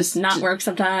 Which and does not work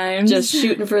sometimes. just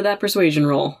shooting for that persuasion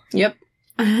roll. Yep.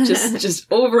 Just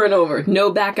over and over.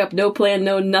 No backup, no plan,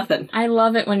 no nothing. I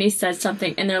love it when he says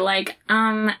something and they're like,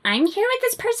 I'm here with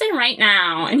this person right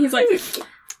now. And he's like,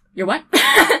 you're what?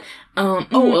 And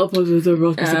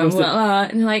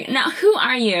they're like, now who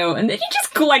are you? And then he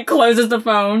just closes the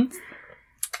phone.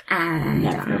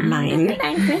 Never mind.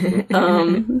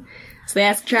 So they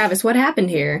ask Travis, what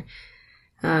happened here?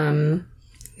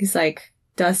 He's like,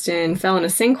 Dustin fell in a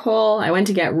sinkhole. I went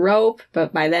to get rope,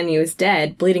 but by then he was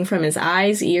dead, bleeding from his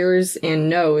eyes, ears, and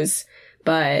nose,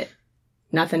 but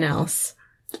nothing else.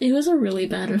 It was a really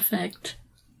bad effect.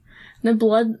 The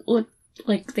blood looked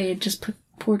like they had just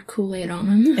poured Kool-Aid on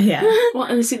him. Yeah. Well,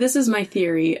 and see, this is my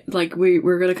theory. Like,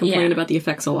 we're going to complain about the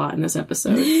effects a lot in this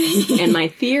episode. And my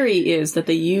theory is that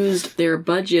they used their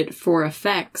budget for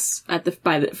effects by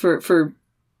this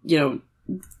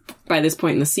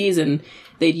point in the season.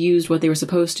 They'd used what they were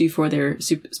supposed to for their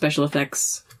special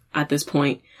effects at this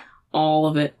point, all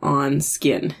of it on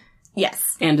skin.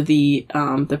 Yes. And the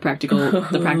practical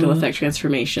effect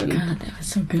transformation God, that was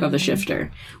so good. of the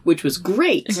shifter, which was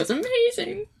great. It was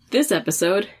amazing. This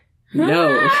episode,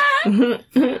 no.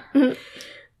 I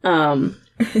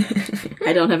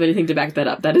don't have anything to back that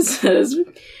up. That is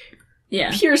Yeah.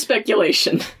 pure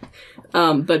speculation.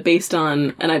 But based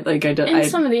on, And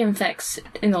some of the effects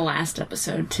in the last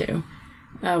episode too,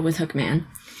 with Hookman.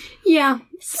 yeah,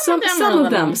 some of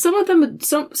them, some of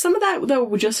that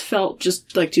though just felt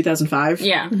just like 2005.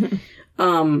 Yeah.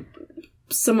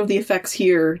 Some of the effects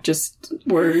here just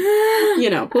were,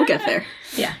 we'll get there.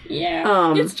 Yeah.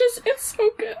 Yeah. It's so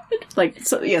good.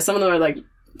 Some of them are like,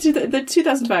 the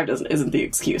 2005 isn't the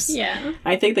excuse. Yeah.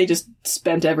 I think they just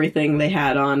spent everything they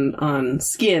had on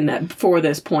skin for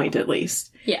this point, at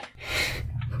least. Yeah.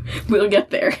 We'll get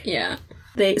there. Yeah.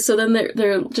 Then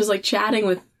they're just like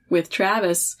chatting with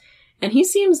Travis, and he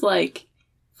seems like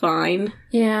fine,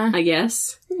 Yeah. I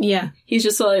guess. Yeah. He's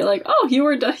just like, oh, you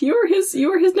were his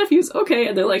nephews, okay,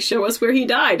 and they're like, show us where he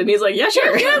died, and he's like, yeah,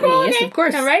 sure. Yes, of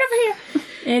course. Right over here.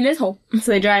 In this hole.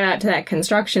 So they drive out to that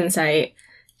construction site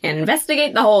and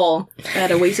investigate the hole.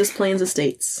 At Oasis Plains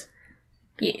Estates.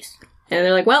 Yes. And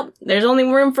they're like, well, there's only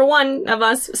room for one of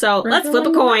us, so let's flip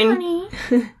a coin.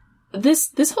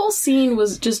 This whole scene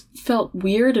felt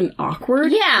weird and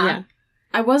awkward. Yeah.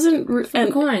 I wasn't,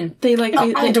 and Coin. they like,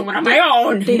 I'll do one on my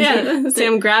own. Yeah.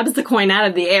 Sam grabs the coin out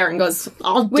of the air and goes,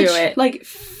 I'll do it. like,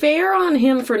 fair on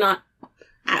him for not,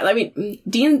 I mean,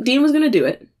 Dean was gonna do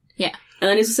it. Yeah. And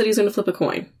then he said he was gonna flip a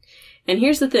coin. And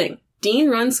here's the thing. Dean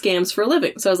runs scams for a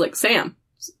living. So I was like, Sam,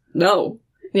 no.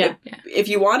 Yeah. If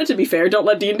you want it to be fair, don't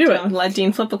let Dean do it. Don't let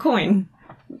Dean flip a coin.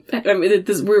 I mean,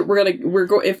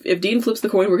 if Dean flips the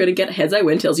coin, we're gonna get heads I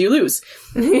win, tails you lose.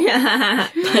 Yeah.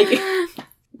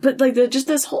 But just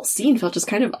this whole scene felt just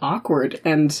kind of awkward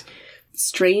and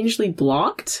strangely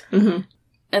blocked. Mm-hmm.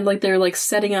 And like they're like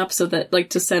setting up so that like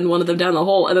to send one of them down the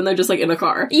hole, and then they're just like in a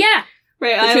car. Yeah.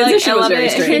 Right, The I transition was love very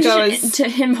it. strange. He goes, To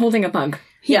him holding a bug.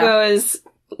 he Yeah. goes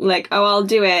like, oh, I'll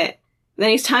do it. Then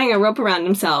he's tying a rope around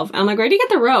himself. I'm like, where'd you get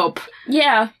the rope?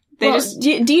 Yeah.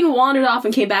 Dean wandered off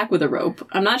and came back with a rope.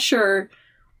 I'm not sure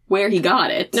where he got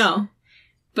it. No.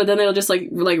 But then they were just like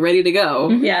ready to go.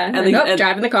 Yeah. And And they- nope, and-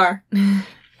 driving the car.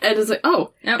 And it's like,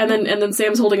 oh. Yep. And then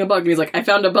Sam's holding a bug and he's like, I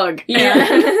found a bug.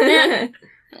 Yeah.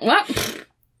 Well.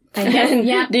 And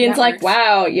Yeah, Dean's that like, works.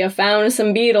 wow, you found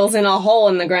some beetles in a hole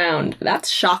in the ground. That's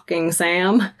shocking,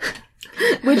 Sam.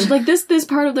 Which, like, this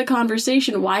part of the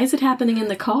conversation, why is it happening in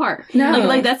the car? No.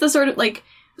 Like that's the sort of, like,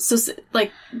 so,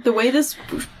 like, the way this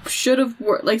should have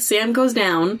worked, like, Sam goes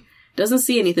down, doesn't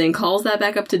see anything, calls that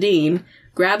back up to Dean,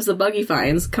 grabs the bug he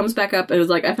finds, comes back up, and is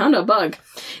like, I found a bug.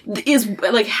 Is,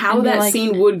 like, how And be that like-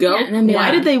 scene would go. Yeah, and then be Why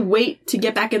like- did they wait to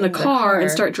get back in the car and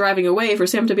start driving away for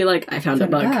Sam to be like, I found a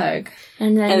bug.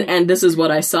 And then And this is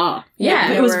what I saw.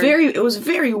 Yeah, It was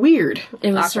very weird. it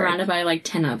was awkward. surrounded by like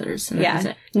 10 others. And that was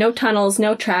Yeah. it. No tunnels,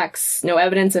 no tracks, no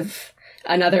evidence of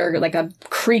another, like, a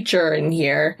creature in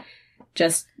here.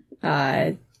 Just,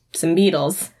 some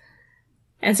beetles.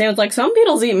 And Sam's like, some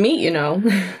beetles eat meat, you know.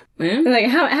 Yeah. Like,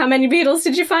 how many beetles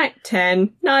did you find?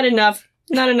 10. Not enough.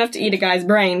 Not enough to eat a guy's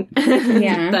brain.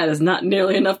 Yeah. That is not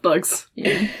nearly enough bugs.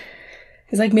 Yeah.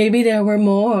 He's like, maybe there were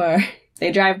more.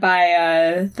 They drive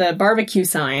by, the barbecue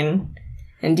sign.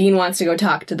 And Dean wants to go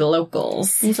talk to the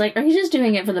locals. He's like, are you just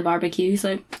doing it for the barbecue? He's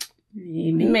like,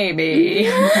 maybe. Maybe.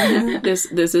 This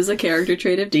is a character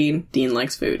trait of Dean. Dean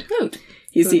likes food. Food.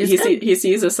 He Food is good.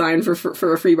 sees a sign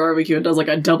for a free barbecue and does like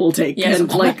a double take Yes.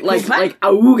 and like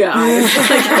auga eyes.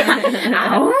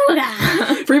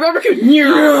 Like, free barbecue.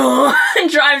 And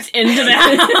drives into the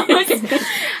house.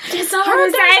 Just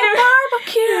on the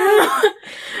barbecue.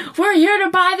 We're here to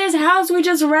buy this house we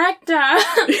just wrecked.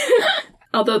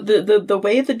 Although the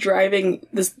way the driving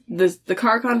the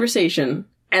car conversation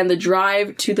and the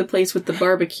drive to the place with the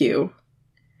barbecue,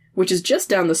 which is just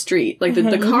down the street, like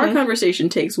the car conversation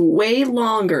takes way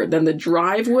longer than the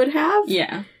drive would have.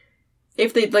 Yeah.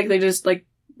 If they just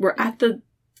were at the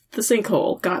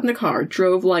sinkhole, got in the car,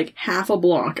 drove like half a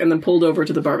block, and then pulled over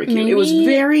to the barbecue. Maybe- It was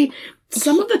very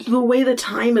some of the way the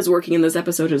time is working in this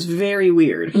episode is very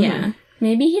weird. Yeah.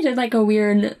 Maybe he did like a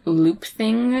weird loop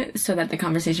thing so that the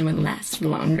conversation would last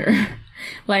longer.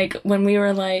 Like when we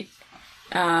were like,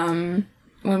 when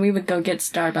we would go get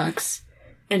Starbucks.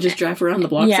 And just drive around the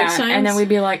block 6 times. And then we'd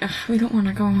be like, "Ugh, we don't want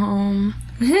to go home.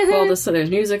 well, there's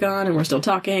music on, and we're still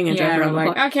talking, and drive Yeah, around we're the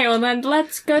like, block. okay, well then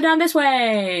let's go down this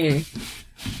way.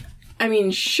 I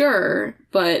mean, sure,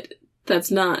 but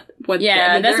that's not what. Yeah,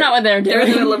 I mean, that's not what they're They're in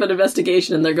the doing. middle of an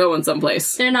investigation, and they're going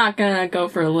someplace. They're not gonna go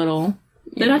for a little.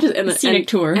 They're not just scenic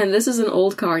tour. And this is an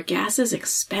old car. Gas is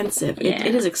expensive. Yeah.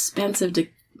 It is expensive to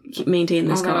maintain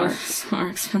this Although car. it's more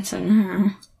expensive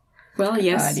now. Well,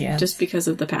 yes, God, yes. just because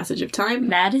of the passage of time.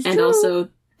 That is and true. also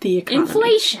the economy.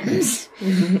 Inflations.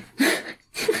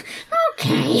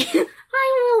 Okay,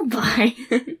 I will buy.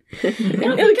 It's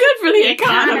good for the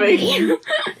economy.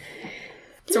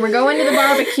 So we're going to the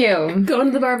barbecue. Going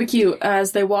to the barbecue.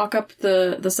 As they walk up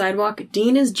the sidewalk,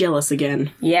 Dean is jealous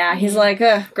again. Yeah, he's like,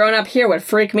 growing up here would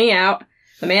freak me out.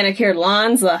 The manicured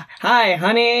lawns, the, hi,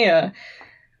 honey,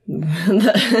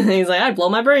 he's like, I'd blow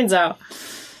my brains out.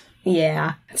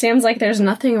 Yeah. Sam's like, there's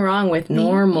nothing wrong with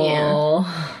normal.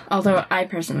 Although I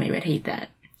personally would hate that.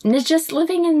 And it's just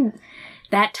living in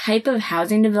that type of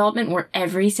housing development where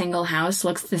every single house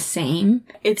looks the same.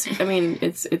 It's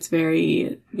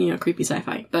very, creepy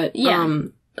sci-fi. But, Yeah.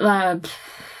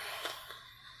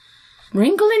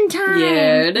 Wrinkle in Time.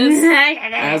 yeah, it is.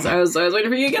 As I was waiting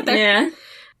for you to get there. Yeah.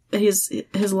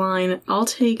 his line, "I'll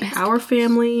take our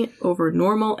family over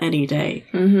normal any day."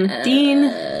 Dean.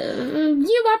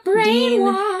 You are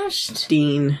brainwashed.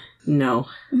 Dean, no.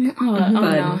 Oh, But-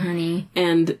 no, honey.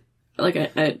 And I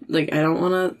don't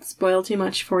want to spoil too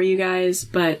much for you guys,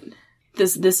 but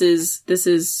this is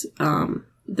John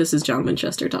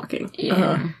Winchester talking.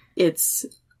 Yeah. It's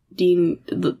Dean.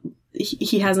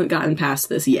 He hasn't gotten past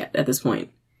this yet. At this point,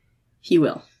 he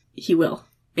will,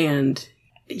 and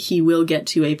he will get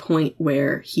to a point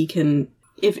where he can,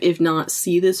 if not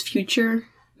see this future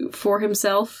for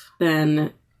himself,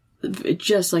 then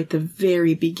just like the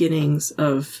very beginnings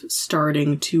of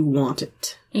starting to want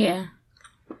it. Yeah.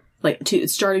 Like,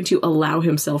 starting to allow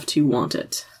himself to want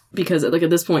it. Because, like,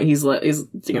 at this point, he's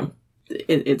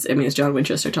it's John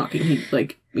Winchester talking. He,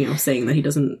 saying that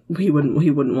he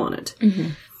wouldn't want it. Mm-hmm.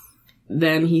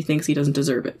 Then he thinks he doesn't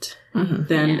deserve it. Yeah.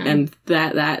 And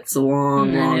that's a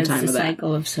long time of that.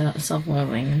 Cycle of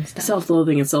self-loathing and stuff.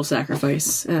 Self-loathing and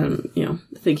self-sacrifice, and,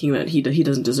 thinking that he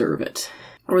doesn't deserve it.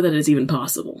 Or that it's even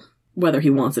possible. Whether he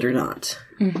wants it or not.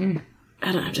 Mm-hmm.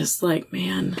 And I'm just like,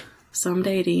 man,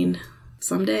 someday, Dean.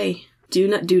 Someday. Do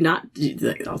not,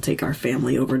 I'll take our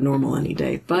family over normal any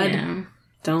day. Bud,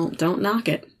 don't knock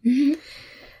it.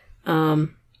 Mm-hmm.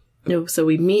 So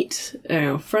we meet,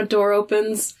 front door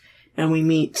opens, and we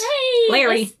meet Hey!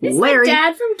 Larry. It's Larry. my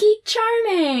dad from Geek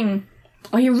Charming.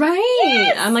 Oh, you're right.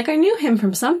 Yes. I'm like, I knew him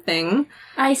from something.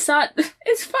 I saw...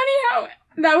 It's funny how...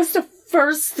 That was the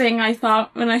first thing I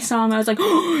thought when I saw him. I was like,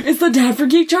 oh, it's the dad for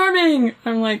Geek Charming!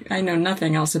 I'm like, I know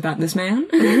nothing else about this man.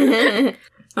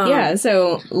 Yeah,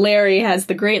 so Larry has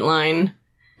the great line.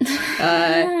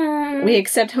 We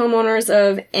accept homeowners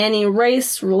of any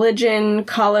race, religion,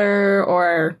 color,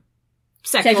 or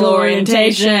sexual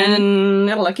orientation.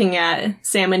 Looking at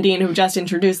Sam and Dean, who just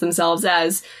introduced themselves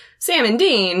as Sam and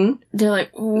Dean, They're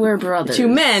like, we're brothers. two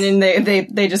men, and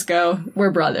they just go, we're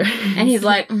brother. And he's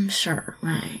like, sure,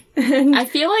 right. I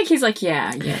feel like he's like,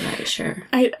 yeah, right, sure.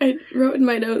 I wrote in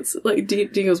my notes, like,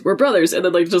 Dean goes, "We're brothers," and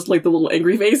then, like, just, like, the little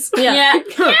angry face. Yeah.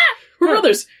 We're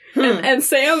brothers! And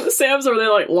Sam's over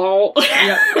there like, lol.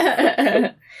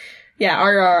 Yeah,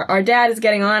 our dad is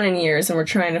getting on in years, and we're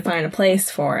trying to find a place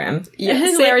for him. Yeah,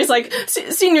 And Larry's like,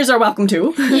 seniors are welcome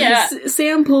too. Yeah.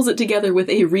 Sam pulls it together with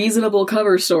a reasonable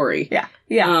cover story. Yeah.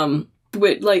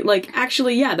 But,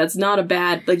 actually, yeah, that's not a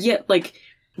bad,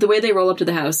 the way they roll up to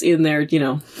the house in their,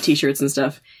 t-shirts and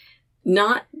stuff,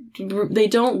 they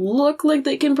don't look like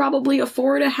they can probably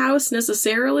afford a house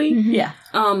necessarily. Mm-hmm. Yeah.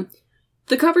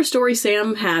 The cover story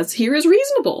Sam has here is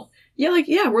reasonable.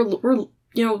 Yeah, we're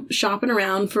shopping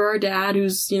around for our dad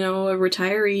who's, a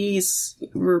retiree.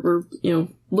 We're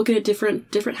looking at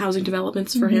different housing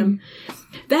developments for him.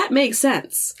 That makes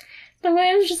sense. The way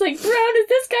I was just like, bro, does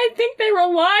this guy think they were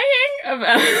lying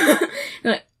about...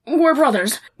 like, we're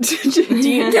brothers.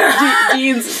 Dean's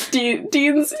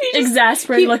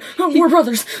Exasperated, like, oh, we're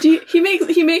brothers. he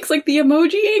makes like the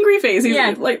emoji angry face.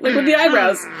 He's like with the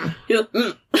eyebrows.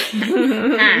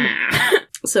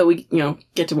 So we,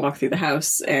 get to walk through the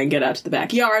house and get out to the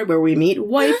backyard where we meet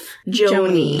wife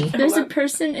Joni. There's a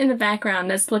person in the background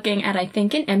that's looking at, I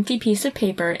think, an empty piece of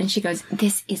paper, and she goes,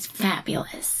 "This is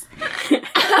fabulous." I'm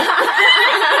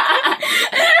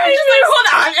just like, hold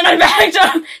on, and I backed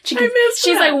up.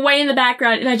 She's like way in the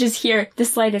background, and I just hear the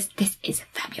slightest, "This is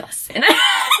fabulous." And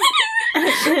I'm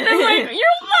like,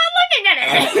 you're not looking at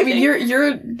it. I mean,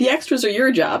 you're the extras are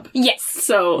your job. Yes.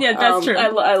 So Yeah, that's true.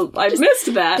 I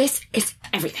missed that. This is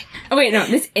everything. Oh wait, no,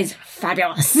 this is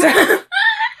fabulous. I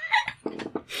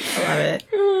love it.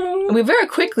 We very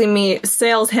quickly meet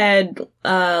sales head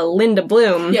Linda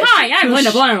Bloom. Yeah, Hi, I'm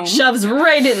Linda Bloom. Shoves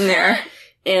right in there.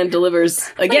 And delivers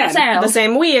again. Sales. The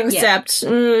same we accept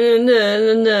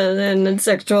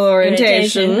sexual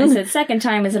orientation. I said second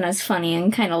time isn't as funny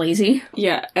and kind of lazy.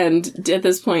 Yeah, and at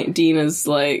this point, Dean is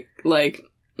like, Yeah,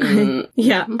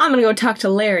 I'm gonna go talk to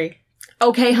Larry.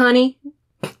 Okay, honey.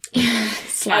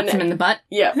 Slaps him in the butt.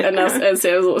 yeah, and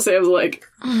Sam's like,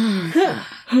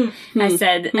 I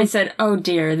said, oh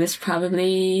dear, this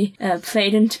probably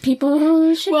played into people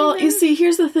who should. well, you see,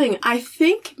 here's the thing. I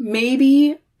think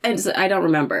maybe, and I don't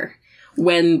remember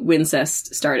when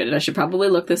Wincest started, and I should probably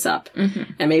look this up,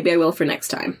 and maybe I will for next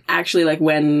time. Actually, like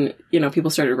when,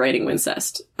 people started writing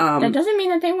Wincest. That doesn't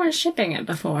mean that they weren't shipping it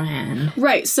beforehand.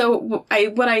 Right, so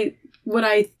what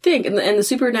I think, and the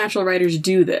Supernatural writers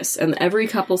do this, and every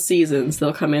couple seasons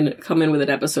they'll come in with an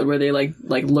episode where they like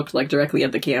looked like directly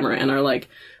at the camera and are like,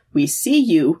 "We see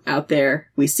you out there,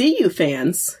 we see you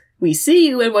fans, we see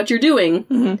you and what you're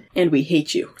doing, and we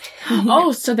hate you."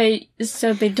 Oh, so they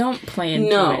don't play into it.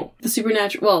 No, the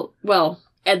Supernatural. Well,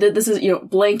 and this is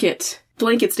blanket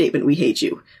blanket statement, we hate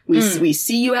you. We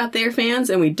see you out there, fans,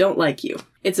 and we don't like you.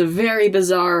 It's a very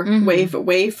bizarre way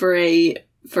for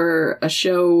a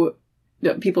show,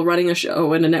 people running a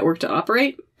show and a network to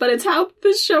operate, but it's how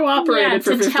this show operated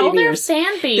for 15 years. To tell their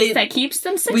fan base that keeps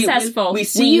them successful. We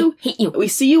see you, hate you. We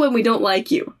see you and we don't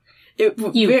like you.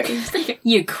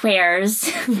 You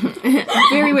queers.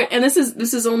 Very weird. And this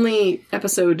is only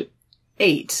episode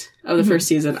 8 of the first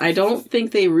season. I don't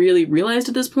think they really realized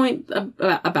at this point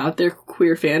about their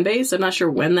queer fan base. I'm not sure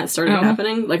when that started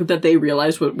happening, like that they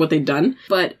realized what they'd done.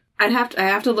 But I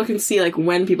have to look and see like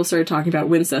when people started talking about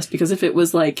Wincest, because if it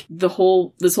was like this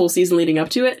whole season leading up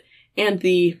to it, and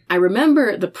I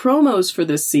remember the promos for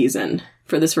this season,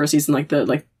 for this first season,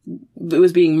 it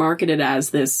was being marketed as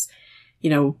this,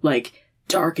 like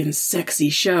dark and sexy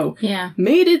show. Yeah.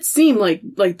 Made it seem like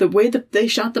the way that they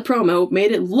shot the promo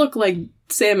made it look like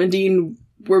Sam and Dean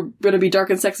were going to be dark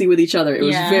and sexy with each other. It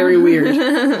was very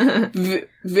weird.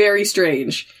 Very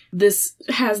strange. This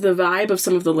has the vibe of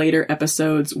some of the later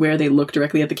episodes where they look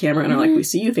directly at the camera and are like, we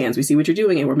see you, fans, we see what you're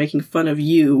doing, and we're making fun of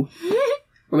you.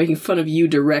 We're making fun of you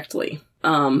directly.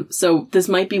 So this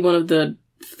might be one of the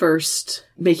first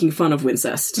making fun of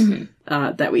Wincest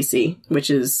that we see, which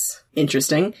is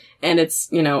interesting. And it's,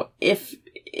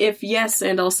 if yes,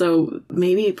 and also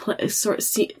maybe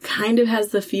kind of has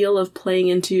the feel of playing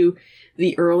into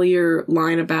the earlier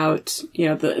line about,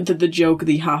 the joke,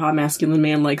 the haha masculine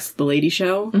man likes the lady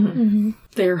show.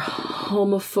 Their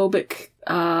homophobic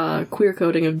queer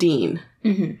coding of Dean.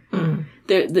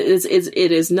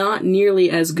 It is not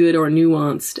nearly as good or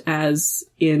nuanced as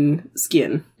in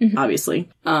Skin, obviously.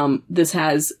 This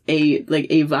has the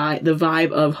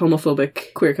vibe of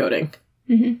homophobic queer coding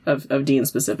of Dean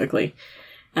specifically.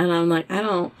 And I'm like, I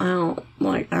don't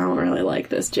really like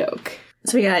this joke.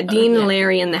 So we got Dean and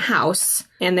Larry in the house,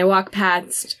 and they walk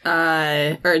past,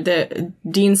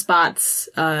 Dean spots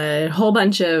a whole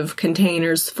bunch of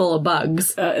containers full of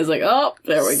bugs. It's like, oh,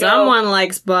 there we go. Someone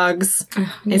likes bugs.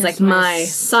 It's like, my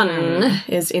son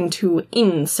is into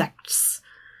insects.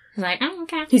 He's like, oh,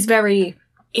 okay. He's very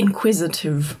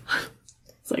inquisitive.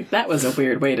 It's like, that was a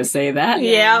weird way to say that.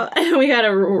 Yeah, we got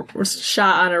a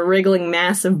shot on a wriggling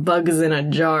mass of bugs in a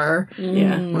jar.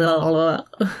 Yeah.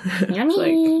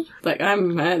 Yummy. Like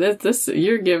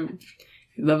you're giving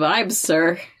the vibes,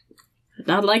 sir.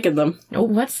 Not liking them. Oh,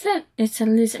 what's that? It's a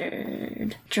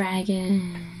lizard.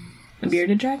 Dragon. A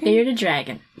bearded dragon? Bearded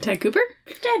dragon. Tad Cooper?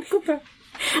 Tad Cooper.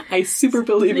 I super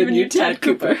believe in you, Tad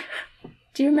Cooper.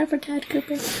 Do you remember Tad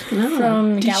Cooper? No.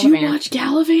 From Did Gallivant. you watch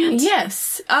Gallivant?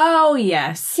 Yes. Oh,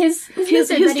 yes. His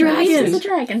dragon. The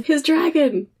dragon. His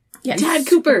dragon. Yes. Tad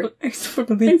Cooper. I super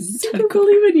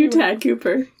believe in you, Tad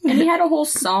Cooper. And he had a whole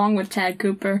song with Tad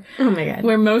Cooper. Oh my god.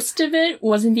 Where most of it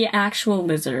wasn't the actual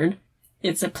lizard.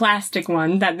 It's a plastic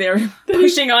one that they're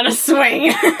pushing on a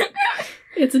swing.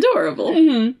 It's adorable.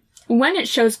 Mm-hmm. When it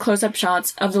shows close-up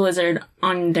shots of the lizard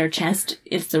on their chest,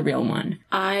 it's the real one.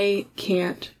 I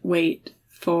can't wait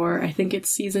for, I think it's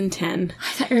season 10.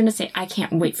 I thought you were going to say, I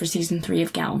can't wait for season 3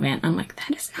 of Gallivant. I'm like,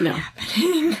 that is not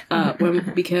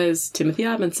happening. Because Timothy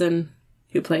Odmanson,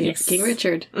 who plays King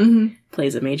Richard,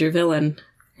 plays a major villain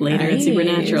later in Nice.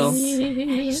 Supernatural.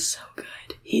 He's so good.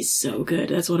 He's so good.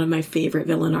 That's one of my favorite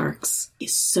villain arcs.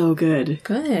 He's so good.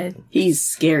 Good. He's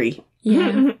scary.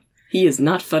 Yeah. He is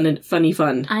not funny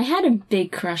fun. I had a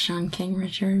big crush on King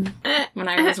Richard when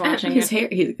I was watching His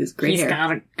it. hair, his great hair. He's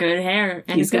got a good hair.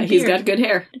 And He's got good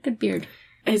hair. a good beard.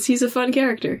 He's a fun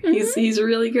character. He's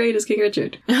really great as King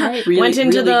Richard. Right. Really, Went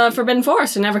into really- the Forbidden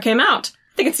Forest and never came out.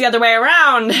 I think it's the other way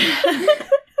around.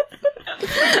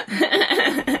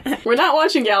 We're not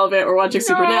watching Gallivant, we're watching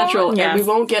Supernatural, Yes. and we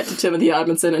won't get to Timothy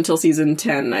Odmanson until season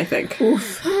 10, I think.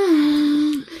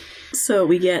 So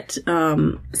we get,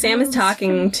 Sam is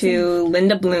talking to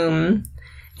Linda Bloom,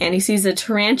 and he sees a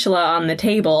tarantula on the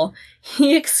table.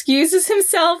 He excuses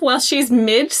himself while she's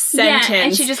mid-sentence. Yeah,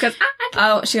 and she just goes,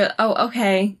 oh,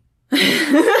 okay.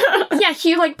 yeah,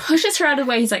 he pushes her out of the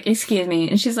way. He's like, excuse me.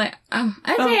 And she's like, oh,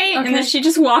 okay. And then she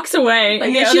just walks away.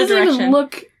 in the she other doesn't direction. even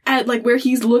look at, where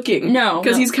he's looking. No.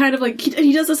 Because he's kind of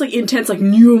he does this, intense,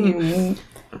 nyum.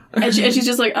 And she's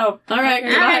just like, oh,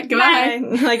 alright,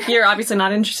 goodbye. You're obviously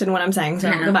not interested in what I'm saying,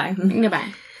 so goodbye.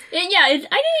 Goodbye. Yeah, I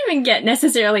didn't even get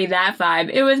necessarily that vibe.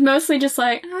 It was mostly just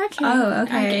like, okay. Oh,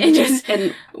 okay. And just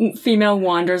female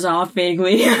wanders off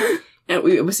vaguely. And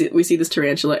we see this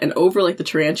tarantula, and over, the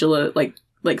tarantula,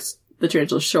 the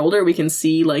tarantula's shoulder, we can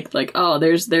see, oh,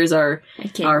 there's our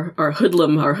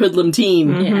hoodlum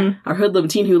teen. Yeah. Our hoodlum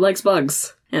teen who likes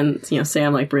bugs. And,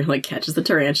 Sam, catches the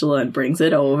tarantula and brings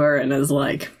it over and is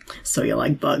like, so you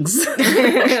like bugs?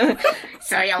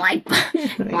 So you like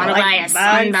want to buy a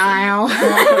sundial?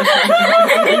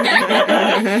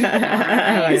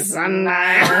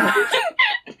 Sundial.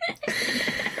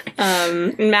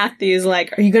 Matthew's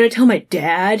like, are you gonna tell my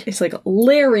dad? It's like,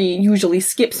 Larry usually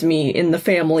skips me in the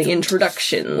family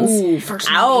introductions. Ooh, first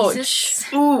name Ouch.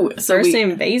 basis. Ooh, so First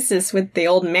name basis with the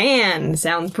old man.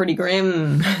 Sounds pretty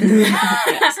grim.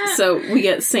 So we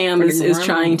get Sam is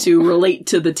trying to relate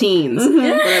to the teens.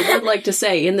 But I would like to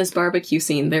say, in this barbecue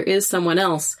scene, there is someone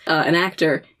else, an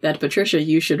actor, that Patricia,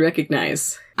 you should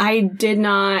recognize. I did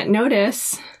not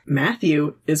notice.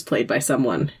 Matthew is played by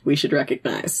someone we should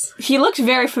recognize. He looked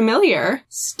very familiar.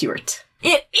 Stuart.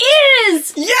 It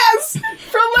is! Yes!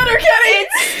 From Letterkenny!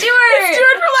 It's Stuart! It's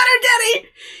Stuart from Letterkenny!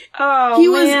 Oh,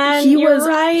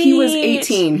 He was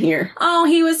 18 here. Oh,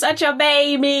 he was such a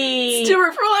baby.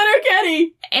 Stuart from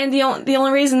Letterkenny! And the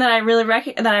only reason that I really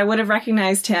that I would have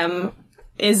recognized him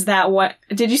is that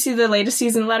did you see the latest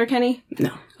season of Letterkenny?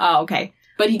 No. Oh, okay.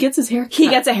 But he gets his hair cut. He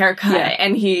gets a haircut, Yeah.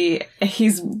 and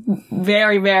he's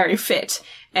very, very fit,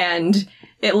 and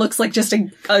it looks like just a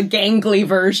gangly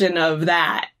version of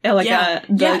that, like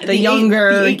the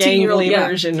younger the 18-year-old, gangly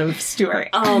version of Stuart.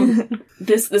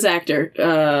 This actor,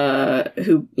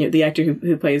 the actor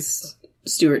who plays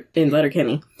Stuart in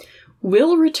Letterkenny,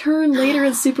 will return later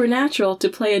in Supernatural to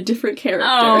play a different character.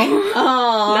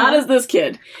 Oh, Not as this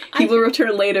kid. He will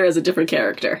return later as a different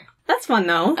character. that's fun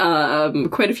though.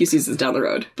 Quite a few seasons down the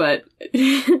road, but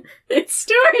it's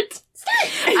Stuart!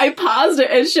 I paused it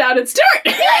and shouted, Stuart!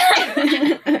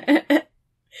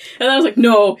 And I was like,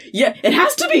 no, yeah, it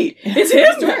has to be! It's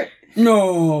him! Stuart!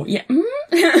 No. Yeah.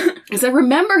 Because I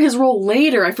remember his role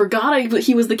later. I forgot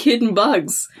he was the kid in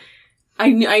Bugs. I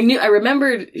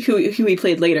remembered who he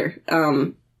played later.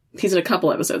 He's in a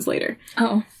couple episodes later.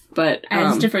 Oh. But,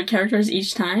 As different characters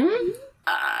each time?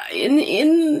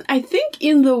 I think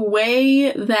in the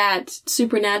way that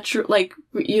Supernatural, like,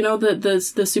 you know, the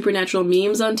Supernatural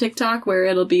memes on TikTok where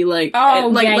it'll be like,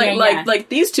 like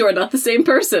these two are not the same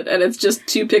person, and it's just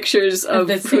two pictures of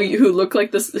who look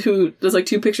like this, there's like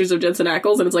two pictures of Jensen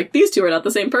Ackles, and it's like, these two are not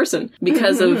the same person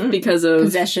because of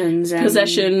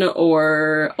possession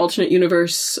or alternate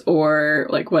universe or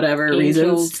like whatever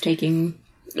reasons.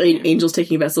 Angels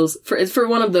taking vessels for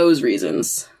one of those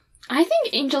reasons. I think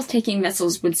angels taking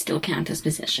vessels would still count as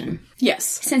possession. Yes.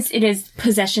 Since it is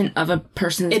possession of a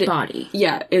person's body.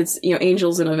 Yeah, it's,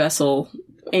 angels in a vessel.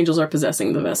 Angels are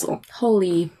possessing the vessel.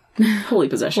 Holy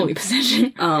possession. Holy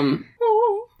possession.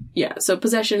 Yeah, so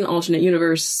possession, alternate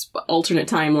universe, alternate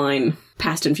timeline,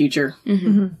 past and future.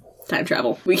 Mm-hmm. Time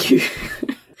travel.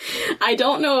 I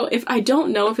don't know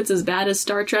if it's as bad as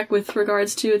Star Trek with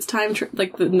regards to its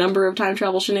like the number of time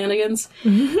travel shenanigans,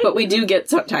 but we do get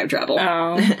some time travel.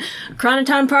 Oh.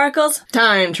 Chronoton particles,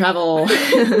 time travel.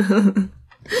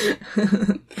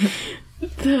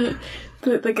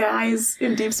 The guys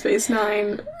in Deep Space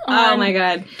Nine. Oh my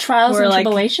god. Trials and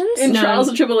Tribulations? Trials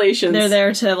and Tribulations. They're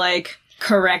there to, like,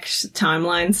 correct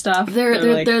timeline stuff. They're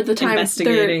the time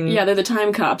investigating. They're the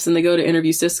time cops, and they go to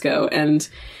interview Cisco, and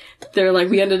they're like,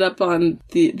 we ended up on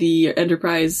the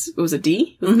Enterprise. What was it,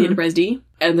 D? Was it the Enterprise D?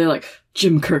 And they're like,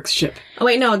 Jim Kirk's ship. Oh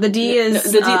wait, no, the D is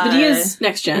the D is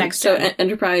next gen. Next So gen.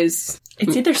 Enterprise.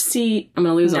 It's either C. I'm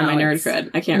gonna lose all my nerd cred.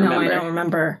 I can't remember.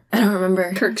 I don't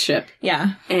remember. Kirk's ship.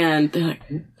 Yeah. And they're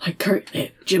like Kirk,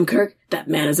 Jim Kirk, that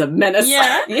man is a menace.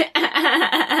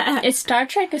 Yeah. Is Star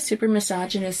Trek a super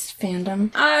misogynist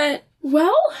fandom?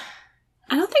 Well,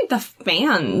 I don't think the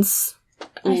fans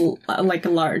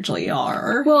largely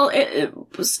are. Well,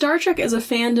 Star Trek as a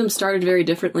fandom started very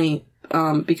differently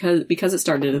because it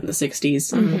started in the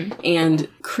 60s and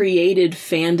created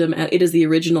fandom. It is the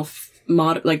original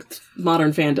modern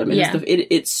fandom.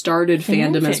 It started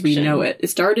fandom as we know it.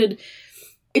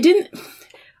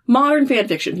 Modern fan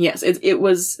fiction. Yes, it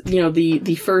was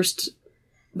the first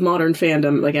modern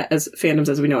fandom, like as fandoms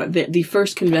as we know it. The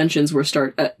first conventions were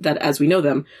that as we know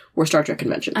them were Star Trek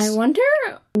conventions. I wonder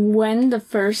when the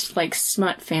first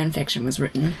smut fan fiction was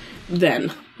written.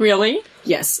 Then. Really?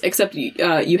 Yes, except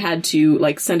you had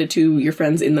to send it to your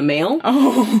friends in the mail.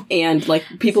 Oh. And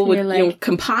people would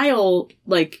compile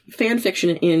fan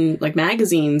fiction in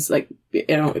magazines,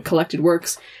 collected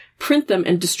works, print them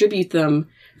and distribute them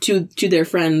to their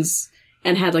friends,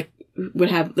 and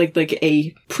would have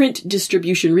a print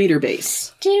distribution reader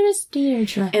base. Dearest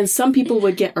Deirdre. And some people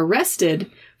would get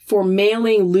arrested for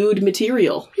mailing lewd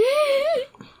material.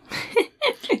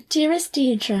 Dearest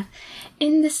Deirdre,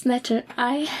 in this letter,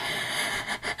 I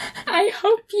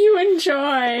hope you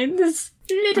enjoy this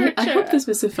literature. I hope this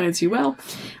missive finds you well.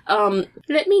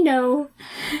 Let me know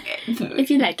if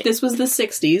you like it. This was the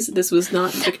 60s. This was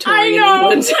not Victorian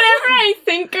England. Whenever I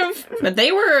think of, but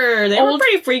they were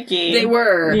pretty freaky. They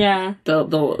were. Yeah.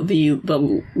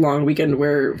 The long weekend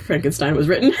where Frankenstein was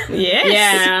written. Yes.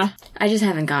 Yeah. I just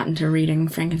haven't gotten to reading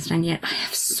Frankenstein yet. I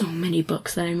have so many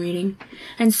books that I'm reading.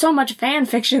 And so much fan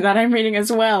fiction that I'm reading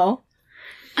as well.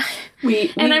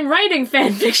 And I'm writing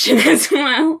fan fiction as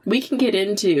well. We can get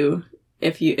into,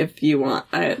 if you want,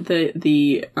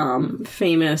 the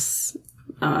famous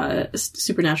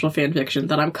supernatural fan fiction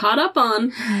that I'm caught up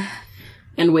on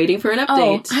and waiting for an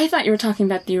update. Oh, I thought you were talking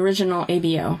about the original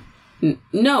ABO.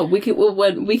 No, we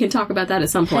can talk about that at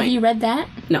some point. Have you read that?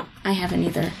 No, I haven't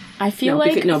either. I feel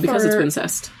because it's Wincest.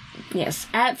 Wincest. Yes,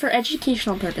 for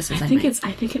educational purposes. I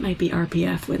think it might be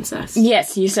RPF Wincest.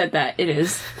 Yes, you said that. It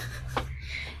is.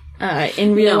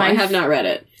 In real life, I have not read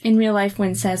it. In real life,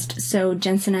 Wincest. So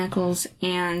Jensen Ackles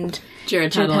and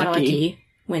Jared Padalecki.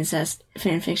 Wincest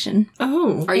fanfiction.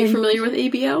 Oh, are you familiar with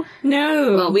ABO?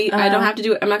 No. Well, I don't have to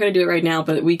do it. I'm not going to do it right now,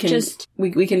 but we can just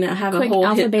we can have a whole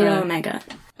Alpha, Beta, Omega.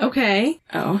 Okay.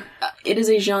 Oh, it is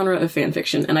a genre of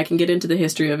fanfiction, and I can get into the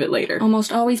history of it later.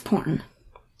 Almost always porn.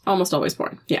 Almost always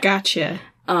porn. Yeah. Gotcha.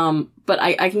 But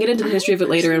I can get into the history of it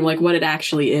later and like what it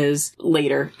actually is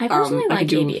later. I personally like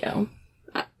ABO.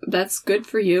 That's good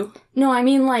for you. No, I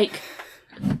mean like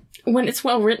when it's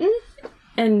well written.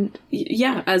 And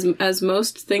yeah, as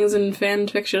most things in fan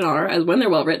fiction are, as when they're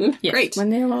well written, yes, great. When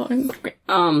they're well written, great.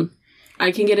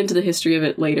 I can get into the history of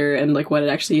it later and like what it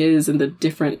actually is and the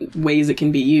different ways it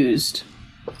can be used.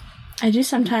 I do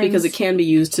sometimes because it can be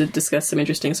used to discuss some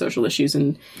interesting social issues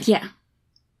and yeah,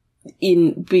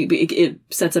 it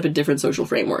sets up a different social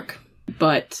framework.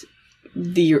 But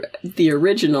the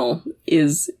original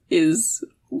is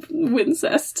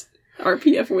Wincest,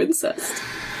 RPF Wincest.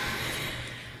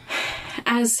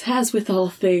 As with all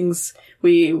things,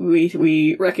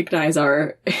 we recognize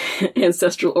our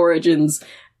ancestral origins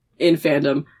in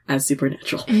fandom as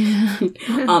supernatural.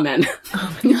 Amen.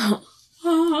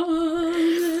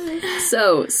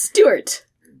 So, Stuart.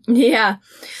 Yeah.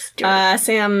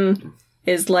 Sam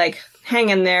is like, hang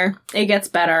in there. It gets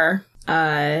better.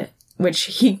 Which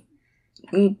he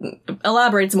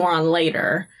elaborates more on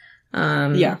later.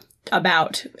 Talking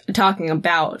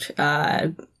about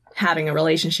having a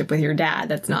relationship with your dad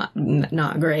that's not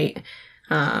great.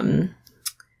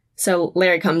 So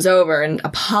Larry comes over and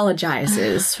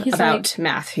apologizes about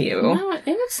Matthew. No,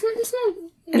 it's not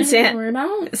and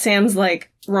Sam's like,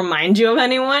 remind you of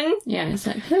anyone? Yeah, it's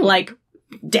like, like,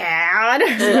 Dad?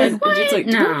 It's like,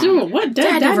 no. What?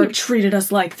 Dad never treated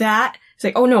us like that. It's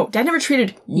like, oh no, Dad never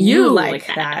treated you like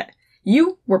that.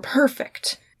 You were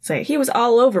perfect. It's like, he was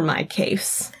all over my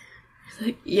case.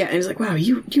 Like, yeah, and he's like, wow,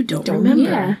 you don't remember.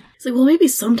 Yeah. It's like, well, maybe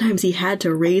sometimes he had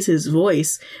to raise his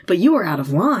voice, but you were out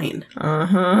of line.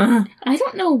 Uh-huh. I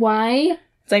don't know why.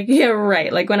 It's like, yeah,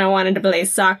 right. Like when I wanted to play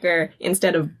soccer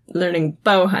instead of learning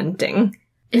bow hunting.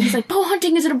 It's like, bow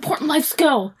hunting is an important life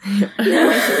skill.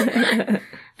 I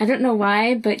don't know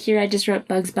why, but here I just wrote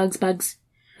bugs.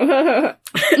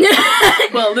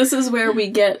 Well, this is where we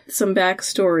get some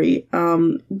backstory.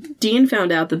 Dean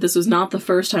found out that this was not the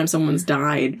first time someone's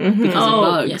died because of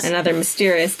bugs. Yes. Another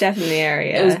mysterious death in the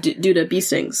area. It was due to bee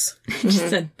stings. She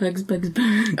said bugs.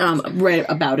 Right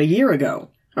about a year ago,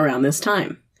 around this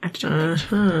time.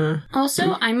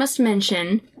 Also, I must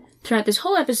mention, throughout this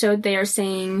whole episode, they are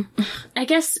saying, I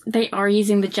guess they are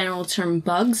using the general term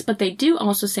bugs, but they do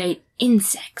also say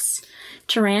insects.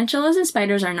 Tarantulas and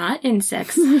spiders are not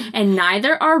insects, and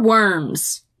neither are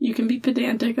worms. You can be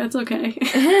pedantic. That's okay.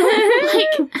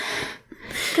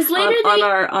 Because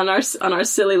later on our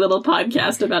silly little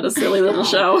podcast about a silly little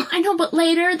show. I know, but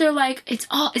later they're like, it's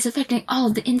affecting all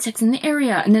of the insects in the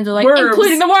area, and then they're like, worms.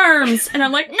 including the worms, and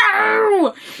I'm like,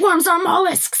 no, worms are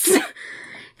mollusks.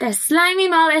 They're slimy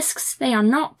mollusks. They are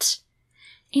not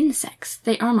insects.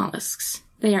 They are mollusks.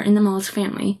 They are in the mollusk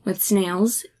family with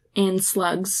snails and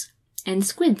slugs. And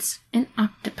squids and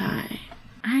octopi.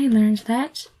 I learned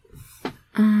that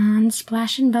on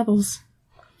Splash and Bubbles.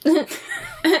 So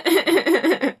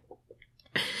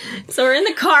we're in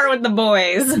the car with the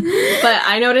boys, but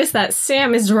I noticed that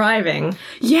Sam is driving.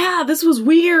 Yeah, this was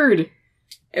weird.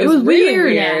 It was really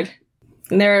weird. Yeah.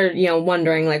 And they're,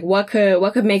 wondering, like, what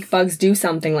could make bugs do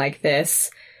something like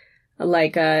this?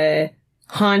 Like,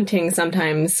 haunting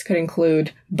sometimes could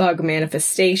include bug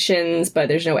manifestations, but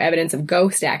there's no evidence of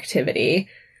ghost activity.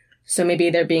 So maybe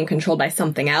they're being controlled by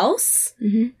something else?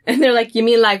 Mm-hmm. And they're like, you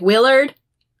mean like Willard?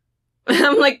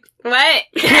 I'm like, what?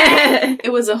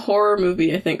 It was a horror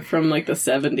movie, I think, from like the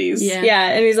 70s. Yeah.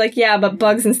 Yeah, and he's like, yeah, but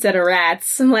bugs instead of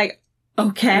rats. I'm like,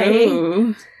 Okay.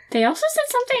 Ooh. They also said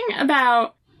something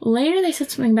about... Later they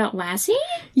said something about Lassie?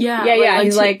 Yeah, Yeah.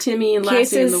 He's like Timmy and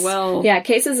Lassie in the well. Yeah,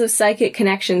 cases of psychic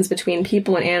connections between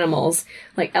people and animals,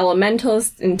 like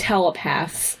elementals and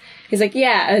telepaths. He's like,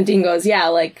 yeah, and Dean goes, yeah,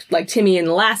 like Timmy and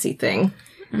the Lassie thing.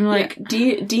 I'm like,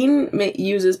 Dean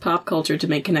uses pop culture to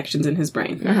make connections in his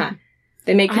brain. Uh-huh.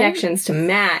 They make connections to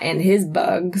Matt and his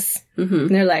bugs. Mm-hmm. And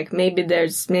they're like, maybe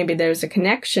there's a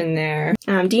connection there.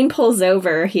 Dean pulls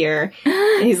over here,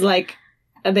 and he's like,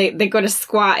 they go to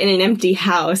squat in an empty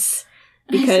house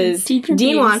because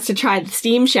Dean wants to try the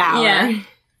steam shower.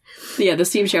 Yeah, the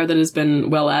steam shower that has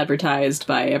been well advertised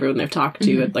by everyone they've talked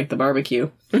to at, like, the barbecue.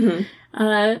 Mm-hmm.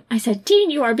 I said, Dean,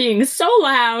 you are being so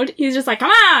loud. He's just like, come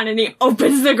on! And he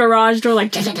opens the garage door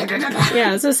like...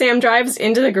 Yeah, so Sam drives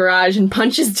into the garage and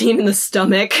punches Dean in the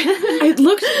stomach.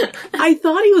 I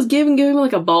thought he was giving him,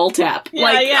 like, a ball tap. It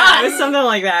was something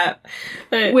like that.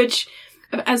 Which...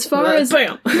 As far as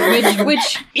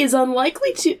which is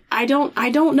unlikely to, I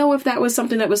don't know if that was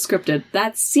something that was scripted.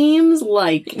 That seems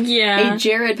like a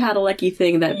Jared Padalecki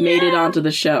thing that made it onto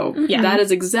the show. Yeah. That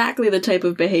is exactly the type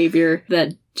of behavior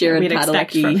that Jared we'd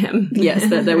expect Padalecki from him. Yes,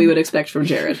 that we would expect from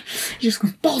Jared. He just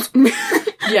goes, balls.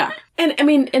 Yeah, and I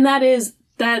mean, and that is.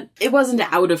 That it wasn't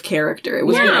out of character. It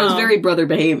was it was very brother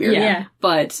behavior. Yeah.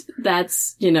 But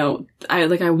that's,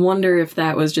 I wonder if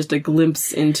that was just a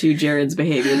glimpse into Jared's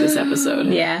behavior this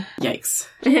episode. Yeah. Yikes.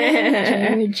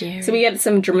 Jared. So we get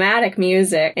some dramatic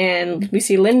music, and we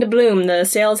see Linda Bloom, the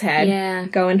sales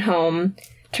head, going home,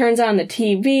 turns on the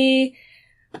TV,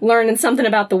 learning something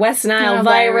about the West Nile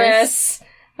virus.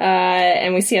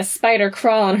 And we see a spider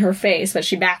crawl on her face, but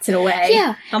she bats it away.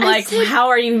 Yeah. I'm like, how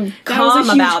are you calm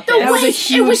about this? That was a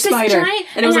huge spider.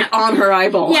 And it was like on her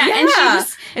eyeball. Yeah, and she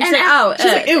just... And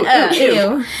she's like, ew.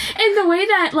 And the way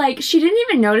that, like, she didn't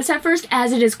even notice at first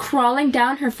as it is crawling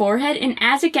down her forehead, and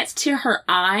as it gets to her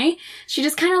eye, she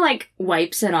just kind of, like,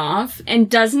 wipes it off and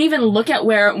doesn't even look at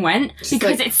where it went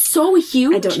because it's so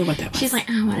huge. I don't know what that was. She's like,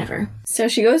 oh, whatever. So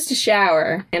she goes to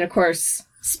shower, and of course...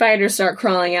 spiders start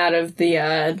crawling out of the,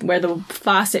 where the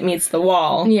faucet meets the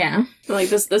wall. Yeah. Like,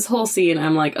 this whole scene,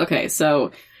 I'm like, okay,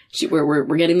 so we're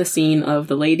getting the scene of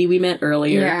the lady we met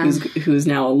earlier, who's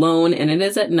now alone, and it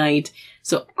is at night,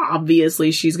 so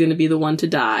obviously she's gonna be the one to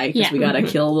die, because we gotta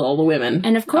kill all the women.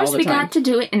 And of course we got to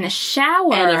do it in the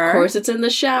shower. And of course it's in the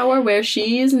shower where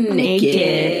she is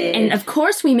naked. And of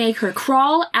course we make her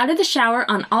crawl out of the shower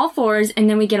on all fours, and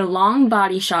then we get a long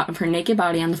body shot of her naked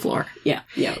body on the floor. Yeah.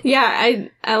 Yeah,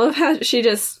 I love how she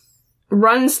just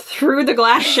runs through the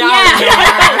glass shower.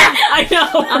 I know.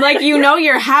 I'm like,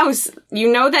 your house.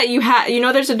 You know that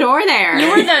there's a door there.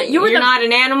 You're not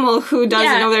an animal who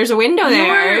doesn't know there's a window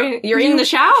there. You're in the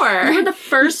shower. You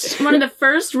were one of the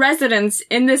first residents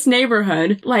in this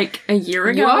neighborhood, like, a year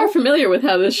ago. You are familiar with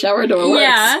how this shower door works.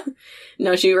 Yeah.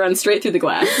 No, she runs straight through the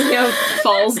glass.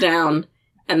 Falls down,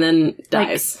 and then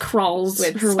dies. Like, crawls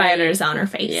with her spiders way. on her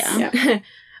face. Yeah.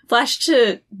 Flash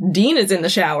to Dean is in the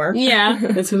shower. Yeah.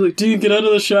 And so like, Dean, get out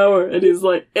of the shower. And he's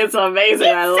like, it's amazing.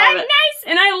 I love it. Nice,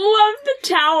 and I love the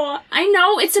towel. I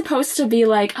know it's supposed to be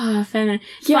like, feminine,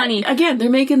 funny. Again, they're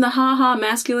making the ha-ha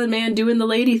masculine man doing the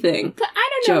lady thing. But I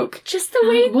don't know. Joke. Just the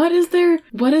way... What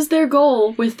is their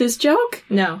goal with this joke?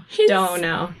 No. Don't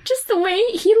know. Just the way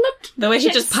he looked... The way he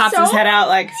just pops his head out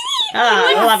like,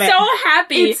 I love it. So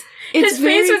happy. His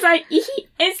face was like,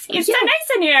 it's so nice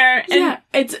in here. And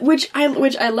it's which I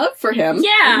love for him.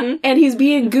 Yeah. Mm-hmm. And he's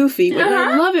being goofy. But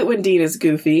I love it when Dean is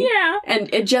goofy. Yeah. And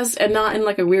not in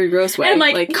like a weird, gross way. And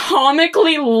like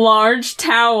comically large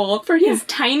towel for his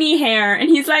tiny hair. And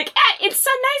he's like, it's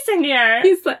so nice in here.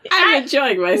 He's like, I'm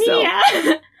enjoying myself.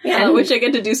 Yeah. Which I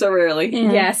get to do so rarely.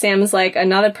 Yeah, Sam's like,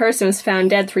 another person was found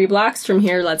dead 3 blocks from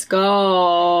here, let's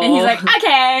go. And he's like,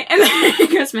 okay. And then he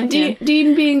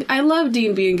goes, I love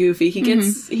Dean being goofy. He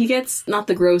gets, not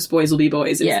the gross boys will be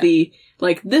boys. It's the,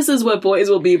 like, this is what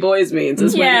boys will be boys means.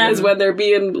 Is when they're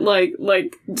being,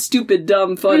 like, stupid,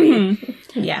 dumb, funny.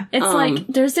 Mm-hmm. Yeah. It's like,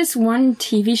 there's this one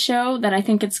TV show that I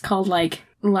think it's called, like,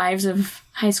 Lives of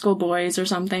High School Boys or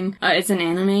something. It's an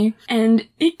anime. And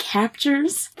it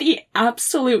captures the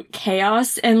absolute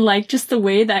chaos and, like, just the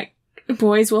way that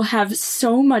boys will have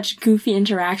so much goofy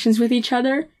interactions with each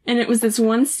other. And it was this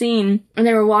one scene, and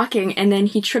they were walking, and then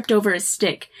he tripped over a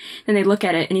stick. And they look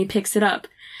at it, and he picks it up.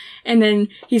 And then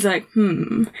he's like,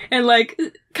 and, like,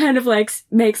 kind of, like,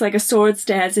 makes, like, a sword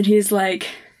stance, and he's like...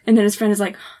 And then his friend is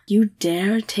like, you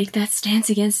dare take that stance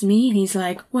against me? And he's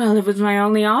like, well, it was my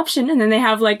only option. And then they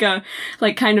have like a,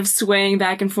 like kind of swaying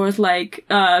back and forth like,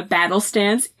 battle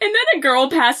stance. And then a girl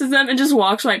passes them and just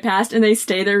walks right past and they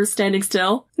stay there standing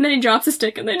still. And then he drops a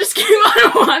stick and they just keep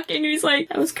on walking. And he's like,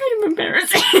 that was kind of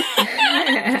embarrassing.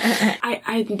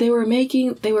 They were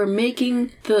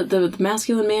making the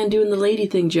masculine man doing the lady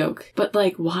thing joke. But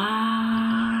like,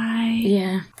 why?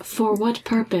 Yeah. For what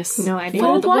purpose? No idea.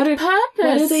 For what purpose?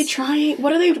 What are they trying?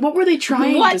 What were they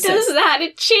trying What to say? does that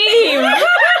achieve?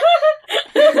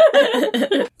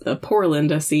 The poor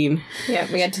Linda scene. Yeah,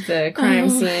 we get to the crime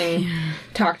scene.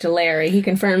 Talk to Larry. He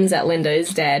confirms that Linda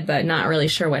is dead, but not really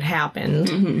sure what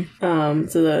happened.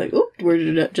 So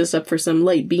we're just up for some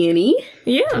light B&E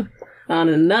Yeah. on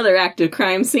another active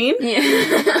crime scene.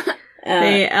 Yeah.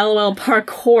 They LOL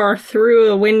parkour through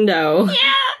the window.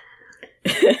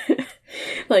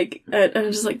 Like,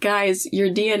 I'm just like, guys, your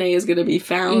DNA is going to be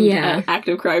found Yeah. at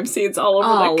active crime scenes all over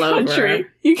All the country. over.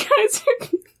 You guys are...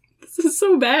 This is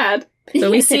so bad.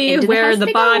 So we see Into the where house the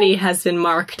they body has been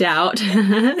marked out.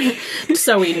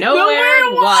 So we know No, where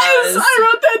it was. I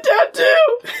wrote that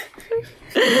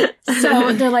down too!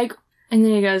 So they're like, and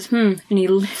then he goes, and he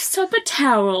lifts up a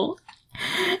towel.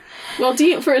 Well,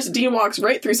 Dean walks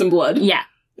right through some blood. Yeah.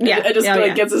 Yeah. And just Oh, like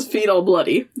yeah. gets his feet all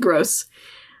bloody. Gross.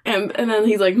 And then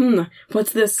he's like,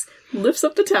 what's this? Lifts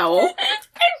up the towel.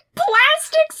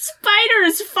 Plastic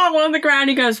spiders fall on the ground.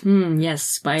 He goes, yes,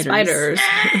 spiders. Spiders.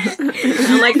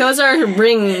 I'm like, those are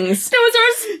rings. Those are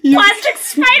plastic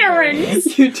spider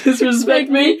rings. You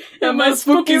disrespect me and my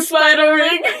spooky spider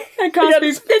ring. It cost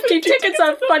me 50 tickets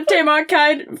on Funtime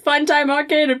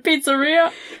Arcade and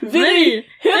Pizzeria. Vinny,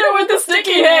 hit her with the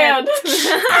sticky hand.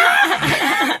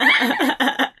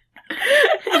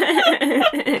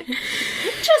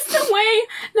 Just the way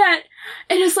that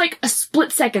it is like a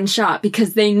split-second shot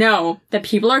because they know that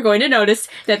people are going to notice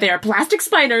that they are plastic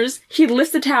spiders. He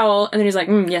lifts the towel and then he's like,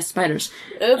 yes, spiders.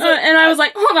 And I was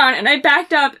like, hold on. And I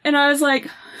backed up and I was like,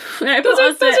 and I Those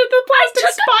are the plastic took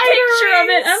a picture of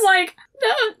it. I'm like,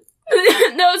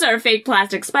 those are fake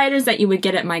plastic spiders that you would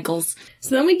get at Michael's.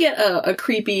 So then we get a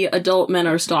creepy adult men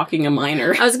are stalking a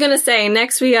minor. I was gonna say,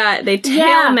 next they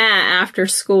tail Matt after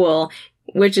school,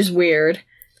 which is weird.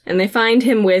 And they find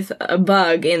him with a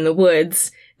bug in the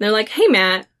woods. And they're like, hey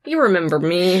Matt, you remember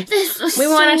me. We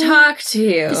want to talk to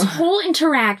you. This whole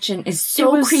interaction is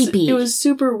so creepy. It was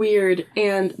super weird,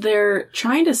 and they're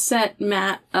trying to set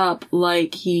Matt up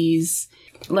like he's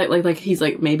like he's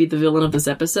like maybe the villain of this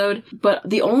episode. But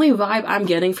the only vibe I'm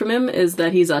getting from him is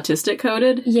that he's autistic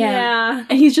coded. Yeah.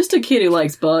 And he's just a kid who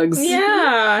likes bugs.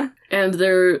 Yeah. And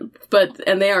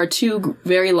they are two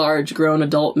very large grown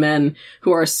adult men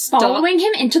who are Following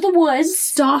him into the woods.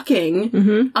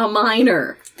 stalking a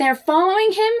minor. They're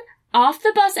following him off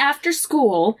the bus after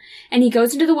school, and he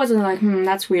goes into the woods, and they're like,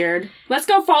 that's weird. Let's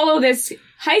go follow this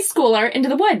high schooler into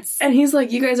the woods. And he's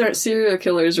like, you guys aren't serial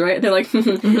killers, right? And they're like,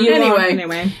 anyway.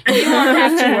 Anyway. You don't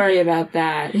have to worry about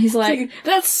that. He's like,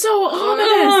 That's so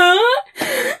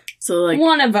ominous. So like,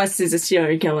 one of us is a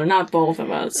serial killer, not both of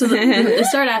us. so they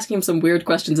start asking him some weird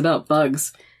questions about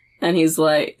bugs. And he's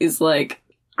like,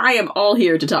 I am all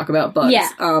here to talk about bugs.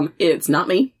 Yeah. It's not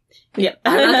me. Yep.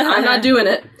 I'm not doing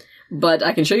it. But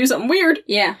I can show you something weird.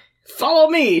 Yeah. Follow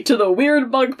me to the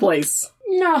weird bug place.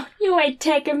 No, you ain't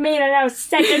taking me to no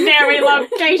secondary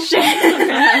location.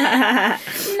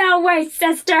 No way,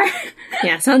 sister.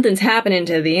 Yeah, something's happening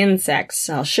to the insects.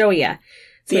 I'll show you.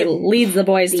 So he leads the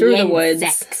boys through the woods.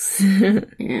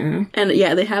 Yeah. And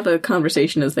yeah, they have a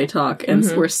conversation as they talk, and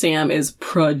where Sam is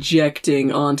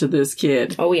projecting onto this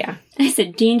kid. Oh, yeah. I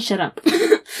said, Dean, shut up.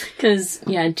 Because,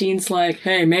 Dean's like,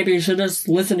 hey, maybe you should just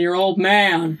listen to your old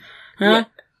man. Huh?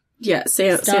 Yeah,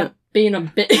 Stop being a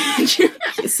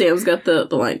bitch. Sam's got the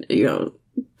line,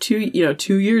 2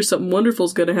 years, something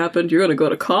wonderful's gonna happen. You're gonna go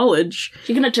to college.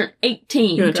 You're gonna turn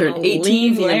 18. You're gonna turn 18.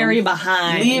 Leave you're gonna Larry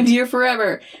behind. Leave here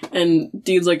forever. And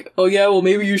Dean's like, oh yeah, well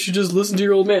maybe you should just listen to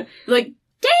your old man. Like,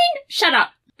 Dean, shut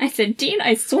up. I said, Dean,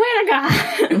 I swear to God.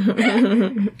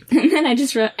 And then I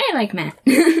just wrote, I like Matt.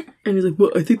 and he's like, well,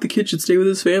 I think the kid should stay with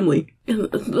his family.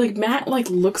 And like Matt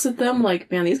looks at them like,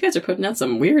 man, these guys are putting out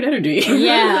some weird energy.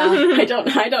 Yeah. I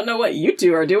don't know what you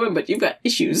two are doing, but you've got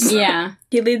issues. Yeah.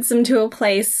 He leads them to a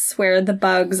place where the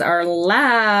bugs are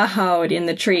loud in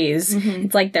the trees.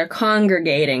 It's like they're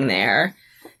congregating there.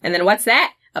 And then what's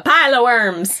that? A pile of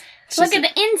worms. Look at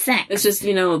the insects. It's just,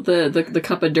 the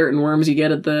cup of dirt and worms you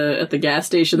get at the gas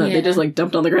station that they just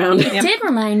dumped on the ground. It did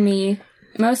remind me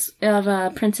Most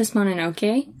of Princess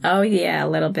Mononoke. Oh, yeah, a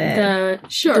little bit.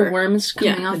 The worms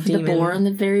coming off the the demon. boar in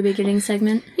the very beginning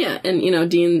segment. Yeah, and,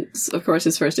 Dean's, of course,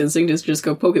 his first instinct is to just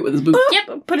go poke it with his boot.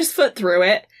 Yep, put his foot through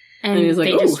it. And he's like,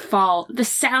 they "Ooh." just fall. The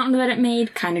sound that it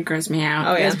made kind of gross me out.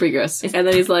 Oh, yeah. It's pretty gross. And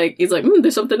then he's like,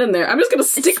 there's something in there. I'm just gonna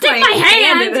stick my hand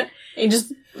hand in it. He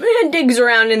just digs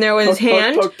around in there with his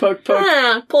hand. Poke.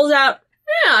 Pulls out,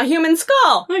 a human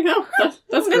skull. Like, oh, that's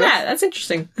Look at gross. that. That's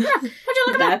interesting. Would you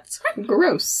look at that? That's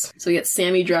gross. So we get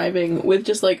Sammy driving with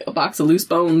just like a box of loose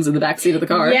bones in the backseat of the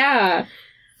car. Yeah.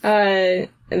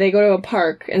 They go to a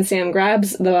park, and Sam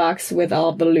grabs the box with all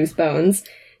of the loose bones,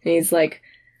 and he's like,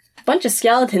 bunch of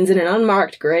skeletons in an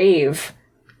unmarked grave.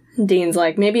 Dean's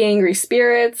like, maybe angry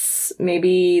spirits,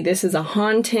 maybe this is a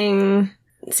haunting.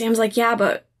 Sam's like, yeah,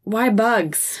 but why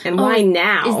bugs? And why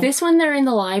now? Is this when they're in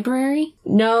the library?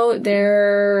 No,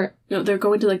 they're... No, they're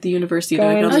going to like the university.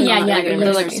 Going- They're, Oh, yeah, they're like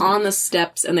university. on the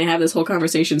steps, and they have this whole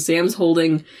conversation. Sam's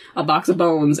holding a box of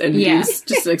bones, and Yeah. Dean's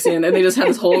just like saying, and they just have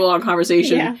this whole long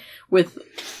conversation Yeah. with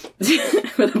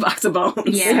with a box of bones.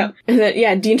 Yeah. And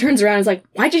then, Dean turns around and is like,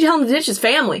 why'd you tell him to ditch his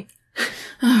family?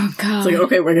 Oh, God. It's like,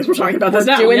 okay, I guess we're talking about this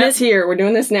We're now. doing yeah? this here. We're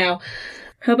doing this now.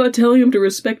 How about telling him to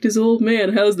respect his old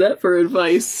man? How's that for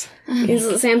advice?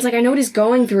 Sam's like, I know what he's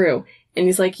going through. And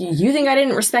he's like, you think I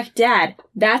didn't respect Dad?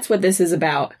 That's what this is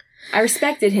about. I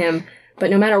respected him, but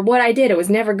no matter what I did, it was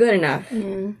never good enough.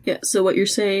 Yeah, so what you're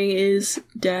saying is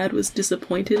Dad was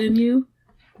disappointed in you?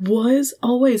 Was,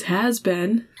 always has been.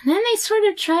 And then they sort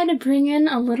of try to bring in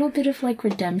a little bit of, like,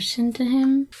 redemption to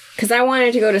him. Because I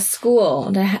wanted to go to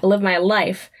school to live my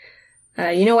life.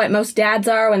 You know what most dads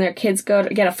are when their kids go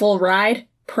to get a full ride?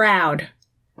 Proud.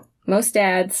 Most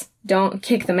dads don't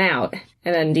kick them out.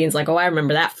 And then Dean's like, oh, I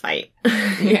remember that fight.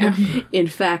 Yeah. In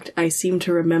fact, I seem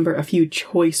to remember a few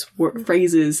choice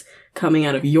phrases coming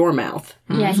out of your mouth.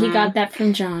 Yeah, he got that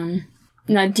from John.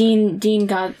 No, Dean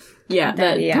got... Yeah,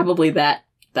 probably that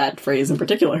phrase in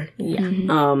particular.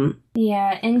 Yeah.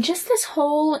 Yeah, and just this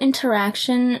whole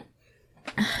interaction,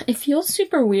 it feels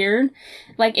super weird.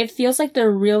 Like, it feels like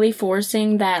they're really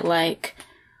forcing that, like,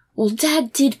 well,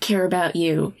 Dad did care about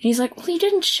you. He's like, well, he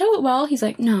didn't show it well. He's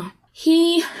like, no.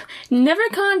 He never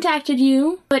contacted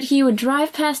you, but he would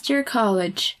drive past your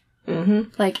college.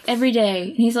 Mm-hmm. Like, every day.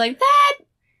 And he's like,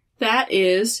 That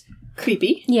is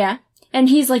creepy. yeah. And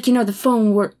he's like, the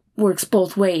phone works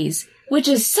both ways. Which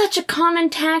is such a common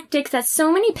tactic that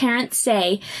so many parents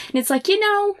say. And it's like,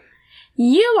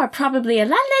 you are probably a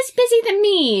lot less busy than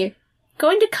me.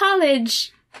 Going to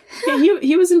college. Yeah,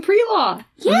 he was in pre-law.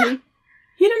 Yeah.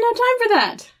 He didn't have time for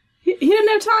that. He didn't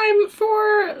have time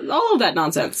for all of that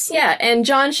nonsense. Yeah, and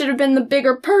John should have been the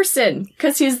bigger person,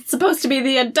 because he's supposed to be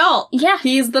the adult. Yeah.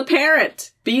 He's the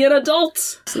parent. Be an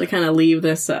adult. So they kind of leave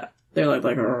this, they're like,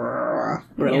 we're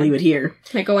gonna leave it here.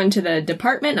 They go into the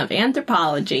Department of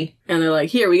Anthropology. And they're like,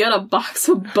 here, we got a box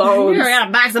of bones. We got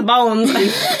a box of bones.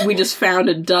 we just found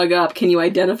and dug up. Can you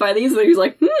identify these? And he's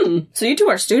like, So you two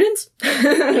are students?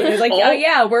 He's like, oh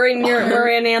yeah, we're in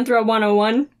Anthro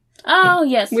 101 Oh,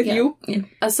 yes. with yeah. you.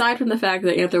 Aside from the fact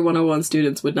that Anther 101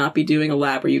 students would not be doing a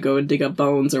lab where you go and dig up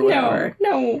bones or whatever.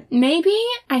 No. Maybe,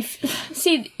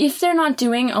 see, if they're not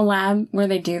doing a lab where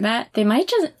they do that, they might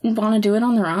just want to do it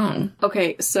on their own.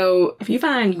 Okay, so If you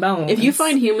find bones. if you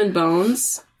find human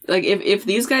bones, like if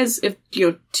these guys, if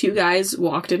two guys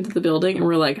walked into the building and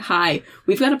were like, hi,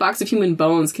 we've got a box of human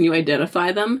bones, can you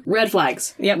identify them? Red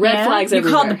flags. Yep. Red Yeah. flags You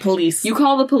everywhere. called the police. You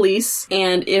call the police,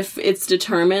 and if it's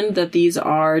determined that these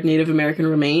are Native American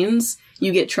remains,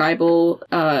 you get tribal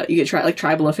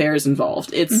affairs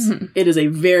involved. It is a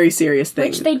very serious thing.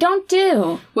 Which they don't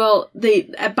do. Well,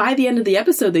 by the end of the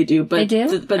episode they do, but They do?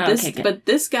 this Okay, good.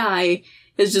 this guy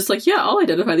is just like, yeah, I'll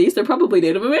identify these. They're probably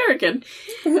Native American.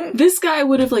 This guy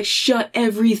would have shut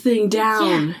everything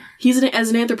down. Yeah. He's as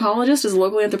an anthropologist, as a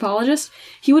local anthropologist,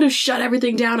 he would have shut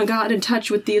everything down and gotten in touch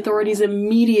with the authorities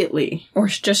immediately. Or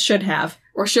just should have.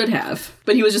 Or should have.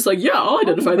 But he was just like, yeah, I'll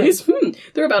identify these.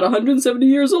 They're about 170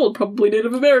 years old, probably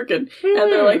Native American.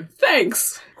 And they're like,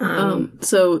 thanks.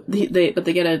 So they get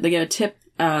a tip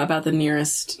about the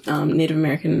nearest Native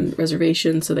American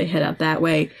reservation, so they head out that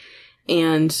way.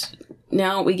 And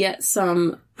now we get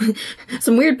some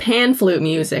weird pan flute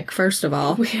music, first of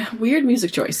all. weird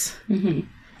music choice.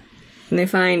 And they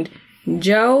find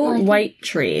Joe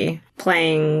Whitetree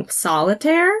playing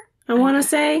solitaire, I want to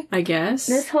say. I guess.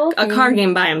 This whole A thing, card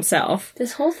game by himself.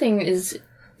 This whole thing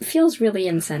feels really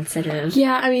insensitive.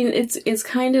 Yeah, I mean, it's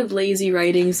kind of lazy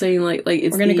writing, saying like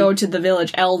it's We're going to go to the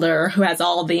village elder who has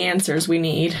all the answers we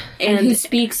need. And and he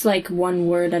speaks like one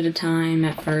word at a time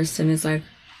at first and is like,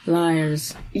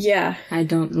 liars. yeah. I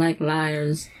don't like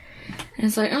liars. And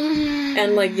it's like,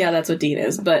 And, like, yeah, that's what Dean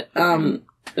is, but, and,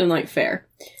 like, fair.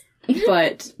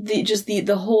 But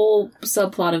the whole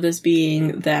subplot of this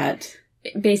being that...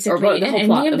 basically or the whole an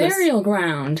plot Indian of this- burial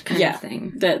ground kind of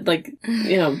thing. That, like,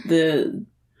 you know,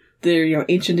 the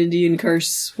ancient Indian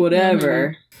curse,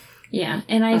 whatever. Yeah,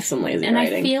 and That's some lazy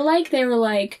writing. I feel like they were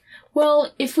like,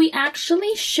 well, if we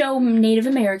actually show Native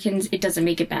Americans, it doesn't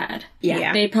make it bad.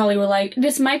 Yeah. They probably were like,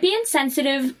 this might be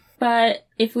insensitive, but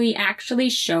if we actually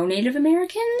show Native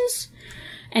Americans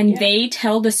and they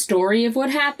tell the story of what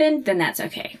happened, then that's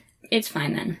okay. It's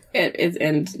fine then.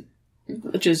 And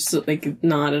just, like,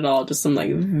 not at all, just some,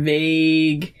 like,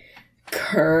 vague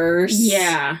curse.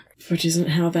 Yeah. Which isn't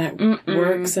how that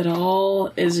works at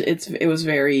all. It was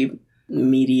very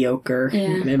mediocre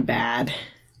and bad.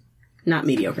 Not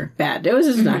mediocre. Bad. It was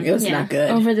just not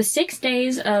good. Over the 6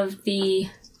 days of the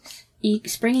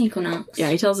spring equinox.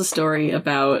 Yeah, he tells a story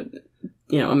about,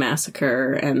 you know, a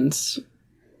massacre and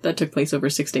that took place over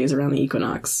 6 days around the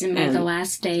equinox. And by the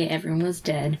last day, everyone was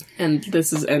dead. And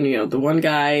you know, the one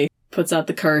guy puts out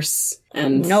the curse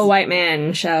and... No white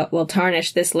man will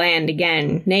tarnish this land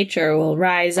again. Nature will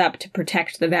rise up to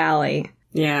protect the valley.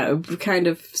 Yeah, kind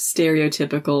of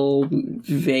stereotypical,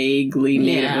 vaguely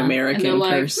Native American and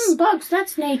they're curse. like, bugs,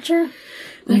 that's nature.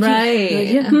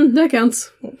 Right. That counts.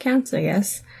 It counts, I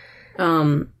guess.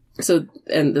 So,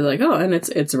 and they're like, oh, and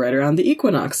it's right around the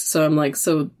equinox. So I'm like,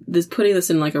 so this putting this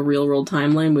in like a real world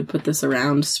timeline would put this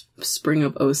around spring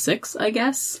of 06, I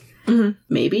guess. Mm-hmm.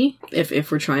 Maybe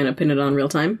if we're trying to pin it on real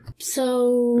time.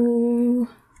 So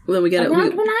Then we get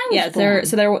around when I was born.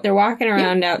 They're walking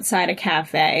around outside a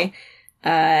cafe.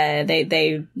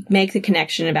 They make the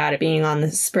connection about it being on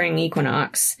the spring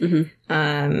equinox.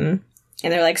 Mm-hmm.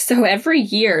 And they're like, so every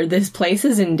year this place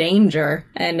is in danger.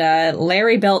 And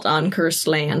Larry built on cursed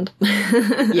land.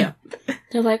 Yeah.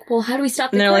 They're like, well, how do we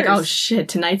stop the And they're curse? like, oh shit,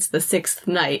 tonight's the 6th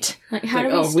night. Like, how do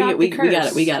we stop the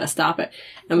curse? We gotta stop it.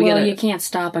 And you can't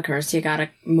stop a curse. You gotta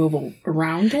move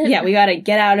around it. Yeah, we gotta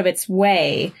get out of its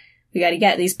way. We gotta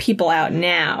get these people out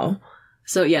now.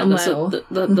 So yeah, the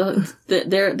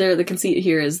conceit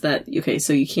here is that, okay,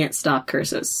 so you can't stop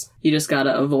curses. You just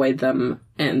gotta avoid them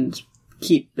and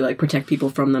protect people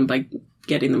from them by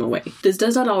getting them away. This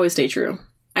does not always stay true.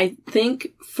 I think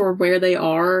for where they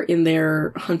are in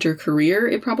their hunter career,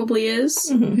 it probably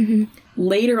is. Mm-hmm.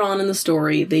 Later on in the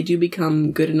story, they do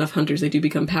become good enough hunters, they do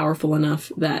become powerful enough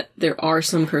that there are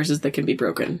some curses that can be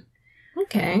broken.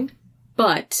 Okay.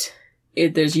 But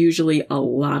there's usually a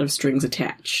lot of strings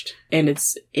attached. And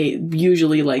it's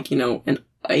usually like, you know,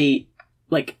 a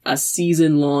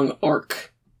season-long arc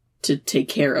to take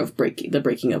care of the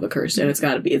breaking of a curse. And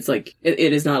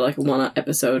it is not like a one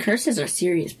episode. Curses are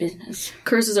serious business.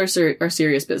 Curses are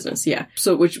serious business, yeah.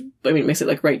 So, which, I mean, makes it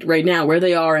like right now, where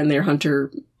they are in their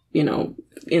hunter, you know,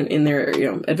 in their, you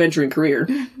know, adventuring career.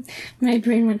 My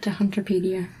brain went to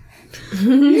Hunterpedia.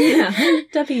 Yeah,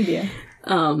 Hunterpedia.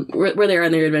 Where they are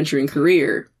in their adventuring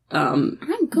career, I'm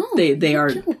gone. They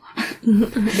are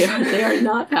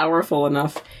not powerful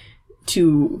enough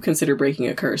to consider breaking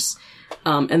a curse.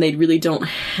 And they really don't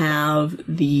have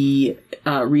the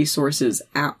resources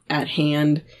at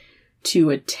hand to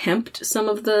attempt some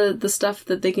of the stuff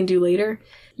that they can do later,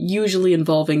 usually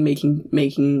involving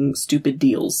making stupid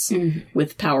deals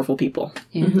with powerful people,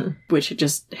 which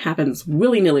just happens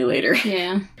willy-nilly later.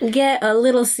 Yeah. Get a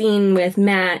little scene with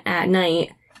Matt at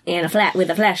night and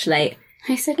with a flashlight.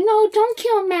 I said, no, don't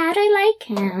kill Matt. I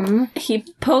like him. He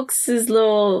pokes a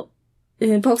little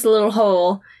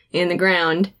hole in the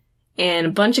ground. And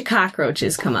a bunch of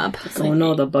cockroaches come up. Oh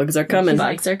no, the bugs are coming.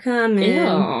 Bugs are coming.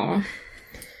 Ew.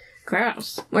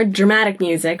 Gross. More dramatic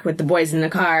music with the boys in the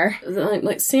car.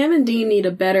 Like Sam and Dean need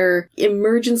a better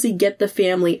emergency get the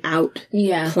family out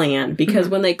plan. Because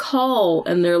when they call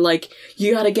and they're like,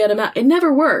 you gotta get them out, it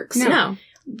never works. No.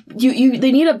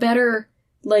 They need a better,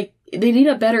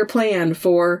 plan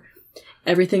for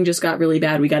everything just got really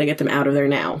bad, we gotta get them out of there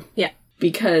now. Yeah.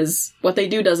 Because what they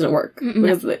do doesn't work.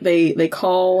 Because they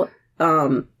call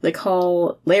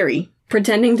Larry.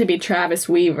 Pretending to be Travis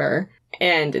Weaver,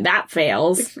 and that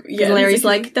fails. Yeah, Larry's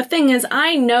like, the thing is,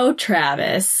 I know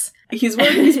Travis. He's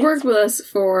worked with us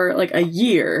for like a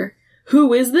year.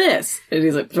 Who is this? And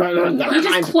he's like, he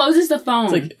just closes the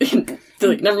phone. It's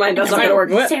like, never mind, that's not gonna work.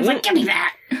 Sam's like, give me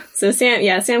that. So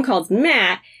Sam calls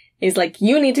Matt. He's like,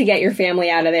 you need to get your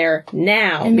family out of there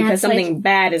now, because something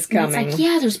bad is coming. It's like,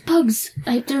 yeah, there's bugs.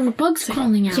 There are bugs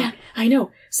crawling out. Yeah, I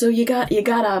know. so you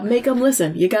gotta make them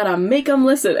listen. You gotta make them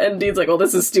listen. And Dean's like, well,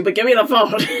 this is stupid. Give me the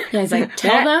phone. Yeah, he's like,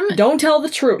 tell them Don't tell the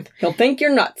truth. He'll think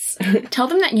you're nuts.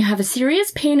 that you have a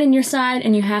serious pain in your side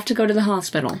and you have to go to the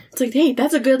hospital. It's like, hey,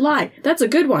 that's a good lie. That's a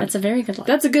good one. That's a very good lie.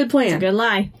 That's a good plan. Good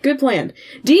lie. Good plan.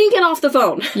 Dean, get off the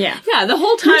phone. Yeah. Yeah, the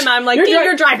whole time I'm like, Dean,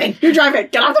 you're driving. You're driving.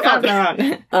 Get off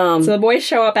the phone. So the boys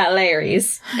show up at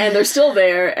Larry's. And they're still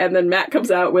there, and then Matt comes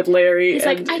out with Larry. He's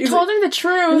like, I told him the And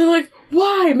truth. they're like,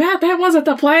 why, Matt? That wasn't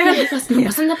the plan. It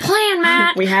wasn't the plan,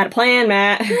 Matt. We had a plan,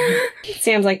 Matt.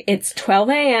 Sam's like, it's 12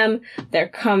 a.m. They're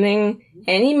coming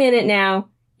any minute now.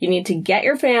 You need to get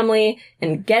your family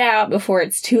and get out before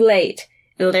it's too late.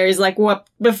 And Larry's like, what,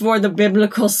 before the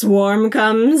biblical swarm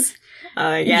comes?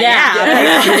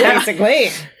 Yeah. Basically.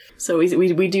 So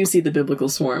we do see the biblical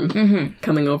swarm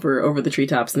coming over the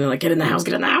treetops, and they're like, get in the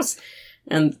house.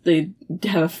 And they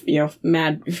have,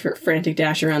 mad, frantic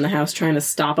dash around the house trying to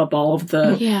stop up all of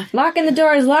the... Yeah. Lock the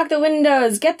doors, lock the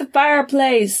windows, get the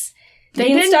fireplace.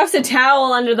 Dean stuffs a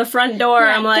towel under the front door.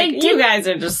 Yeah, I'm like, you guys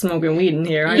are just smoking weed in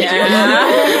here, aren't you?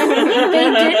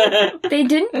 They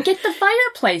didn't get the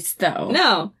fireplace, though.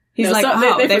 No. He's No, like,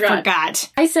 so they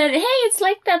forgot. I said, hey, it's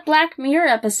like that Black Mirror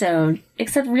episode,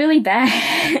 except really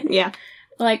bad. Yeah.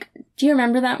 Like, do you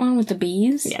remember that one with the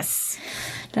bees? Yes.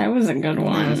 That was a good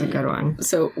one. That was a good one.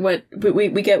 So what we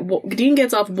get, Dean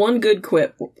gets off one good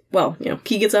quip. Well,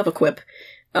 he gets off a quip.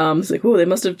 It's like, oh, they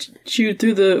must have chewed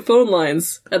through the phone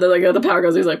lines. And then like, the power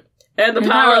goes. He's like, and the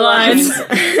power lines.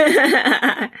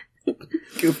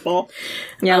 Goofball.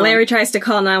 Yeah, Larry tries to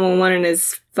call 911 on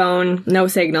his phone, no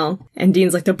signal. And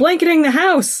Dean's like, they're blanketing the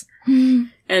house. And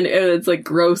it's like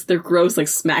gross. They're gross, like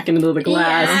smacking into the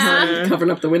glass, covering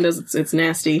up the windows. It's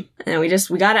nasty. And we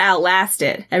gotta outlast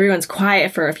it. Everyone's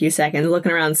quiet for a few seconds,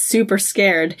 looking around super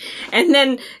scared. And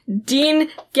then Dean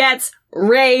gets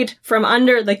Raid from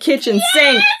under the kitchen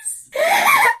sink.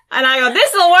 And I go,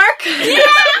 this'll work!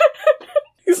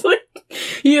 He's like,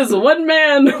 he is one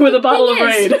man with a bottle of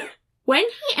Raid. When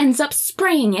he ends up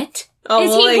spraying it, Oh, is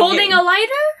well, he holding a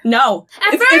lighter? No.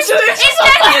 At first,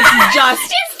 It's just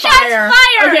fire.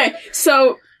 Okay,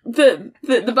 so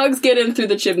the bugs get in through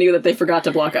the chimney that they forgot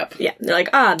to block up. Yeah, they're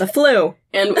like, the flu.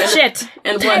 And Shit.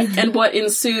 And what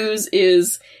ensues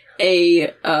is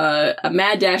a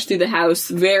mad dash through the house,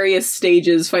 various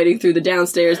stages, fighting through the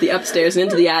downstairs, the upstairs, and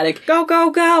into the attic. Go, go,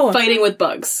 go. Fighting with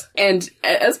bugs. And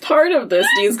as part of this,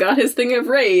 Dean's got his thing of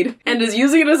Raid and is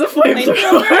using it as a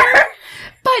flamethrower.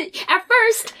 But at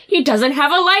first, he doesn't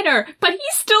have a lighter, but he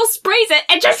still sprays it,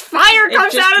 and just fire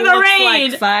comes out of the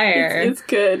raid! Like fire. It's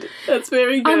good. That's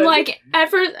very good. I'm like, at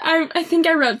first, I think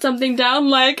I wrote something down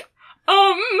like,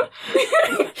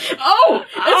 it's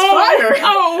fire!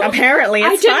 Oh, Apparently,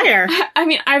 it's fire.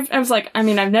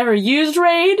 I've never used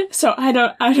Raid, so I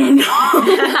don't know.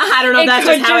 I don't know if that's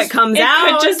just how it comes out.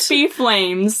 It could just be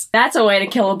flames. That's a way to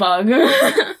kill a bug.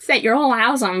 Set your whole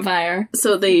house on fire.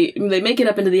 So they make it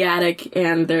up into the attic,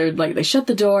 and they're like, they shut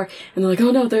the door, and they're like,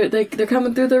 oh no, they're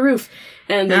coming through the roof.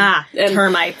 And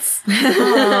termites. And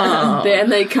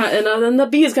then the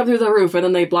bees come through the roof, and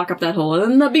then they block up that hole, and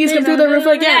then the bees come through the roof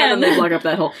again, and then they block up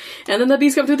that hole, and then the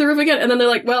bees come through the roof again, and then they're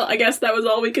like, well, I guess that was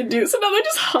all we could do. So now they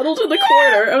just huddled in the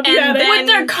corner of the attic with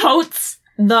their coats.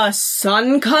 The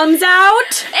sun comes out.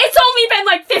 It's only been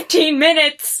like 15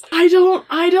 minutes. I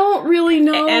don't really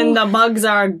know. And the bugs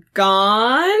are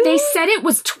gone. They said it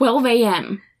was 12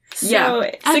 a.m. Yeah,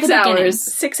 at 6 the beginning. hours.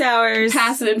 6 hours.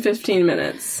 Pass it in 15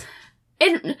 minutes.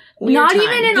 Not time.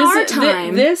 even in our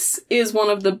time. This is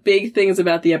one of the big things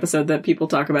about the episode that people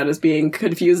talk about as being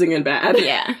confusing and bad.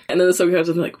 Yeah. And then the song comes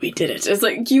and they're like, we did it. It's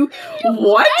like,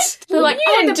 what? They're like, You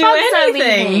didn't the do bugs are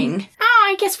anything. leaving. Oh,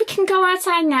 I guess we can go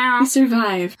outside now. We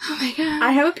survive. Oh my god.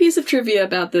 I have a piece of trivia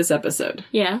about this episode.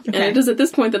 Yeah. And it is at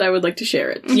this point that I would like to share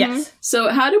it. Yes. So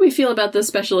how do we feel about the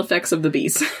special effects of the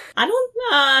bees? I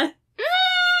don't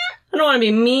want to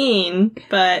be mean,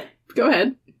 but Go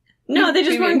ahead. no, they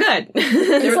just weren't good.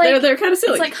 They're kind of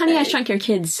silly. It's like Honey, I Shrunk Your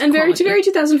Kids. and very quality.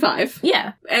 2005.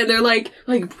 Yeah. And they're like,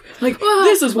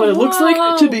 this is what it looks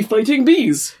like to be fighting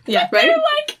bees. Yeah. Right? They're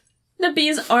like, the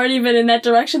bees aren't even in that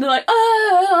direction. They're like,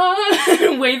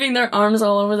 waving their arms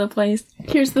all over the place.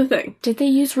 Here's the thing. Did they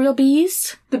use real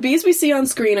bees? The bees we see on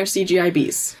screen are CGI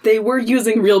bees. They were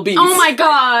using real bees. Oh my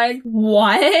god.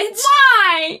 What?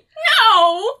 Why?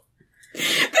 No! They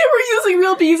were using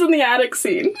real bees in the attic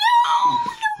scene.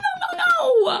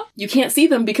 No! You can't see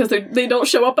them because they don't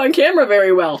show up on camera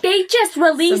very well. They just So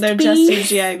released they're bees.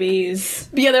 just CGI bees.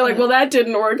 But yeah, they're like, well, that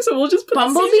didn't work, so we'll just put the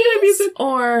CGI bees Bumblebees? in.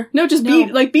 Or... No, just bee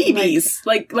bees.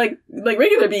 Like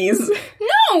regular bees.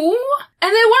 No!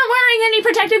 And they weren't wearing any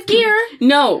protective gear.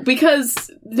 No,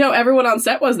 because No, everyone on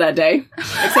set was that day.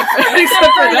 Except for them. Some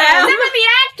of the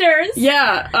actors!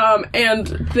 Yeah, and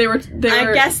they were.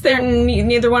 I guess they're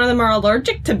neither one of them are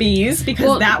allergic to bees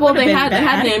because that would have been bad. They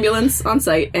had an ambulance on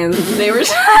site, and they were.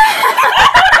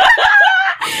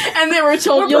 And they were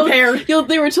told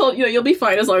they were told you'll be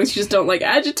fine as long as you just don't like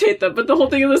agitate them. But the whole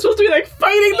thing is they're supposed to be like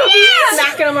fighting the bees,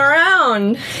 smacking them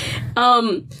around.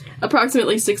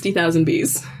 Approximately 60,000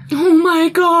 bees. Oh my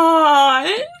god!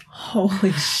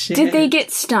 Holy shit! Did they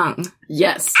get stung?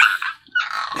 Yes.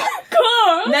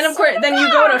 And then of course, then you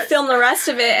go to film the rest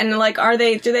of it, and like, are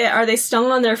they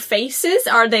stung on their faces?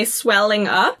 Are they swelling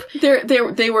up?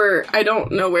 They were. I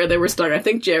don't know where they were stung. I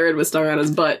think Jared was stung on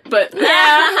his butt, but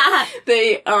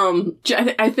they.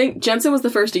 I think Jensen was the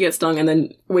first to get stung, and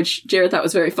then which Jared thought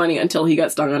was very funny until he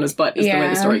got stung on his butt. Is the way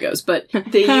the story goes. But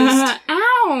they used.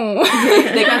 Ow!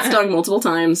 They got stung multiple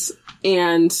times,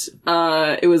 and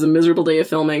it was a miserable day of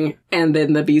filming. And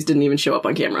then the bees didn't even show up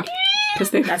on camera.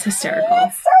 That's hysterical.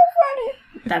 That's so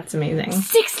funny. That's amazing.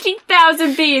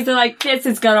 60,000 bees. They're like, this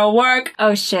is gonna work.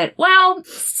 Oh shit. Well,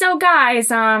 so guys,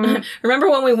 remember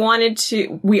when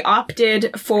we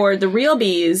opted for the real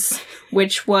bees,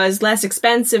 which was less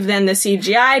expensive than the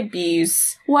CGI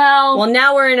bees. Well,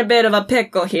 now we're in a bit of a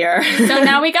pickle here. So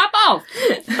now we got both.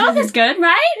 Both is good,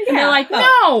 right? And they're like,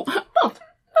 no. Both.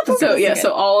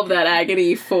 So all of that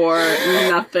agony for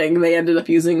nothing. They ended up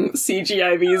using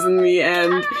CGI bees in the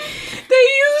end. They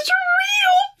used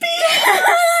real bees!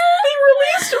 They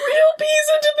released real bees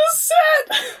into the set!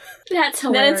 That's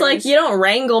hilarious. Then it's like, you don't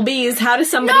wrangle bees. How does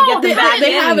somebody get them back in?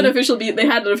 They had an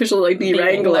official like bee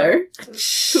wrangler.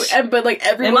 But like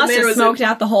everyone must there have was smoked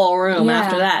out the whole room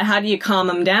after that. How do you calm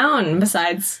them down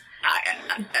besides...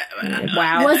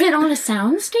 Wow. Was it on a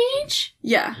soundstage?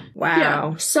 Yeah. Wow.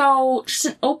 Yeah. So, just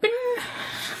an open...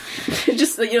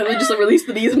 just, they just released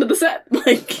the bees into the set.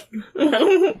 Like...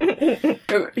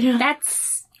 yeah.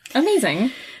 That's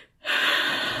amazing.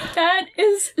 That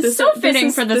is so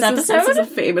fitting for this episode. This is a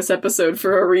famous episode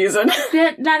for a reason.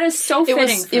 That is so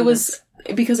fitting It was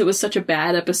because it was such a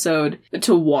bad episode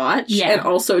to watch and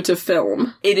also to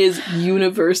film. It is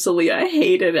universally a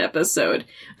hated episode.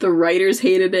 The writers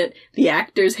hated it. The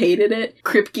actors hated it.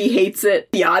 Kripke hates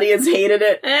it. The audience hated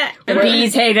it. The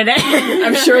bees hated it.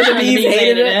 I'm sure the bees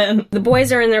hated it. The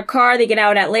boys are in their car. They get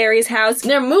out at Larry's house.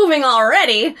 They're moving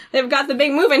already. They've got the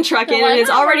big moving truck in, and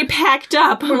it's already packed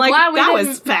up. I'm like, that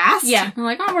was fast. Yeah. I'm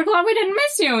like, oh, we're glad we didn't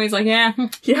miss you. He's like,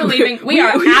 we're leaving. We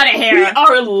are out of here. We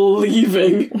are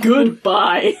leaving. Goodbye.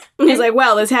 He's like,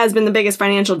 well, this has been the biggest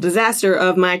financial disaster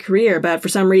of my career, but for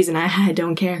some reason, I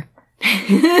don't care.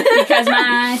 Because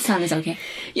my son is okay.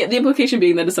 Yeah, the implication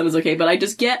being that his son is okay, but I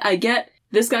get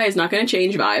this guy is not going to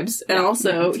change vibes, and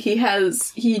also he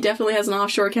definitely has an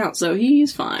offshore account, so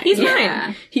he's fine. He's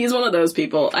fine. He's one of those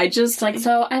people. It's like,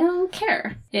 so I don't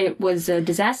care. It was a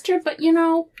disaster, but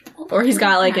or he's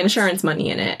got like insurance money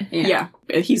in it. Yeah,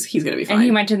 he's going to be fine. And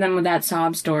he went to them with that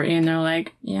sob story, and they're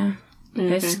like,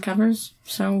 this covers,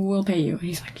 so we'll pay you. And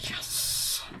he's like, yes.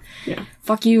 Yeah.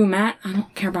 Fuck you, Matt. I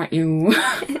don't care about you.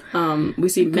 We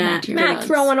see Matt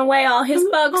throwing away all his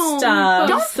bug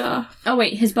stuff. Oh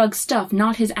wait, his bug stuff,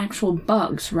 not his actual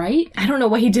bugs, right? I don't know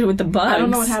what he did with the bugs. I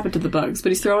don't know what happened to the bugs, but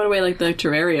he's throwing away like the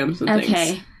terrariums and things.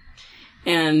 Okay.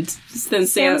 And then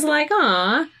Sam's like,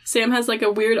 aw. Sam has like a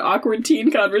weird, awkward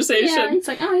teen conversation. Yeah, it's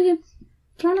like, oh, you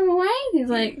throwing him away? He's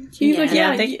like,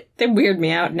 yeah, they weird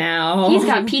me out now. He's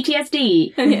got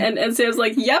PTSD. and Sam's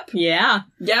like, yep. Yeah.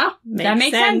 Yeah. That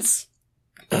makes sense.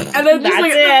 And then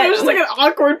there's just like an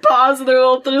awkward pause, and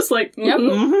they're just like, yep.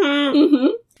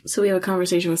 So we have a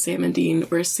conversation with Sam and Dean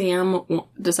where Sam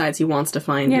decides he wants to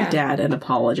find Dad and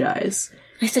apologize.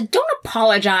 I said, don't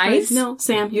apologize. No,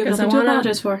 Sam, you have nothing to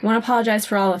apologize for. I want to apologize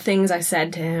for all the things I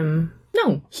said to him.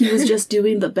 No. He was just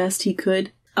doing the best he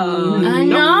could. I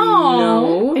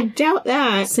know. No. I doubt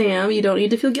that. Sam, you don't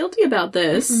need to feel guilty about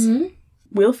this. Mm-hmm.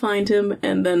 We'll find him,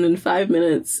 and then in 5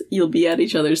 minutes, you'll be at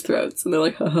each other's throats. And they're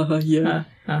like, ha ha ha, yeah.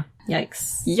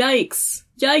 Yikes. Yikes.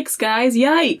 Yikes, guys,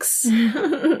 yikes.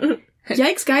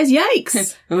 Yikes, guys,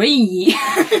 yikes.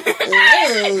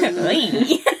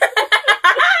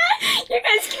 You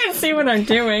guys can't see what I'm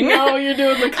doing. No, you're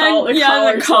doing the collar.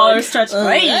 The collar stretch.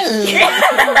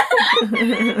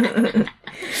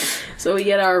 So we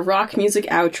get our rock music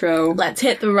outro. Let's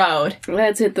hit the road.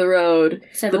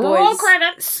 So the roll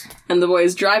credits. And the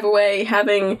boys drive away,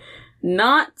 having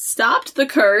not stopped the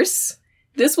curse,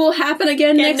 This will happen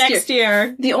again next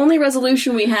year. The only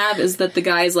resolution we have is that the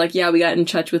guy's like, yeah, we got in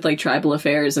touch with, like, tribal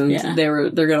affairs, and they're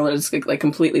gonna let us, like,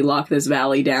 completely lock this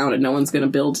valley down, and no one's gonna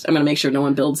build... I'm gonna make sure no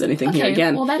one builds anything here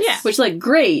again. Well, that's... Which, like,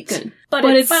 great. Good. But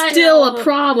it's still a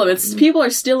problem. People are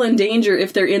still in danger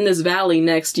if they're in this valley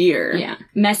next year. Yeah.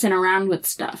 Messing around with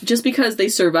stuff. Just because they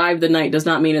survived the night does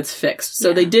not mean it's fixed.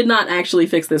 So they did not actually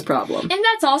fix this problem. And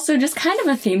that's also just kind of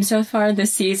a theme so far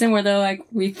this season where they're like,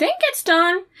 we think it's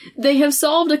done. They have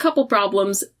solved a couple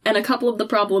problems, and a couple of the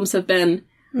problems have been...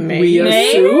 Maybe.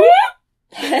 assume?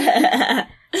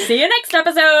 See you next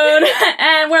episode!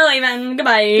 And we're leaving.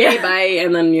 Goodbye. Okay, bye.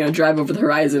 And then, drive over the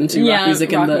horizon to rock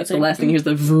music, and the last thing here's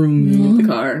the vroom of the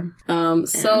car.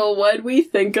 So what'd we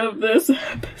think of this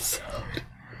episode?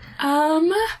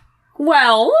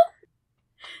 Well...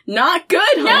 Not good,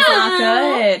 huh?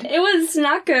 Not good. It was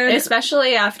not good.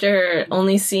 Especially after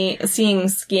only seeing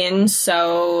Skin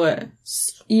so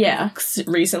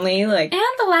recently, like... And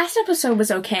the last episode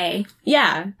was okay.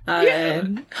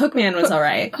 Hookman was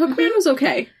alright. Hookman was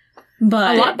okay.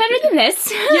 But... A lot better than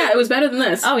this. Yeah, it was better than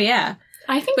this. Oh, yeah.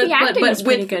 I think the acting was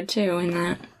pretty good, too, in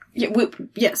that. Yeah,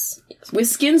 yes. With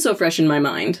Skin so fresh in my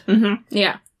mind. Mm-hmm.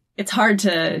 Yeah. It's hard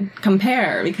to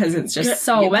compare because it's just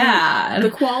so bad.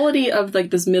 The quality of, like,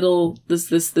 this middle,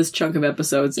 this chunk of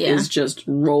episodes is just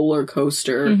roller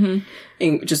coaster. Mm-hmm.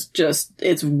 And just,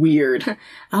 it's weird.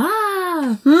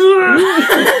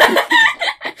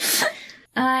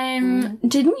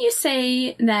 Didn't you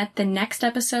say that the next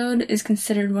episode is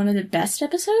considered one of the best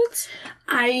episodes?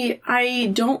 I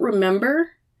don't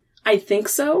remember. I think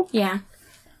so. Yeah.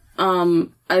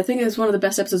 I think it's one of the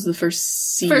best episodes of the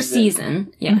first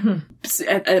season. Yeah.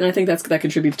 Mm-hmm. And I think that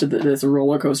contributes to this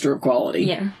roller coaster of quality.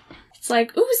 Yeah. It's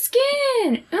like, ooh,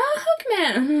 Skin! Oh,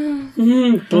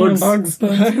 Hookman! Bugs.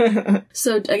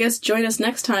 So I guess join us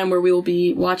next time where we will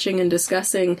be watching and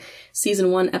discussing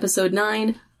Season 1, Episode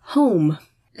 9, Home.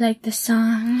 Like the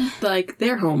song. Like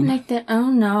their home. Like the, oh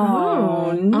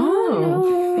no. Oh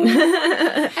no.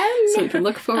 So you can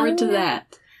look forward to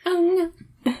that. Oh no.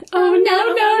 Oh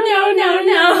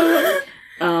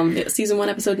no. Season 1,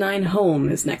 Episode 9, Home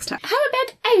is next time. How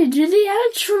about I do the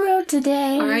outro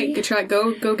today? Alright, good try.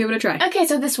 Go give it a try. Okay,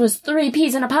 so this was 3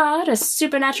 peas in a pod, a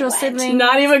supernatural sibling.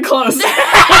 Not even close. Not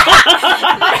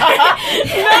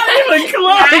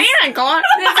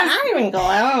even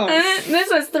close.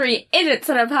 This was 3 idiots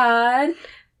in a pod,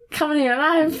 coming to you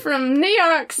live from New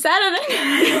York, Saturday.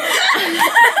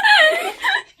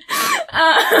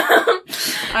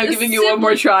 I'm giving you one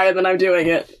more try and then I'm doing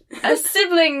it. A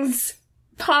siblings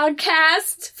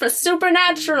podcast for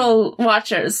supernatural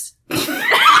watchers. I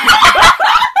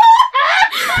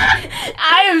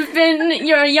have been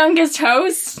your youngest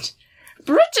host,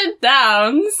 Bridget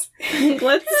Downs.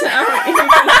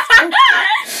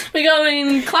 We're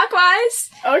going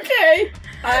clockwise. Okay.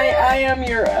 I am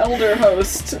your elder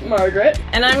host, Margaret.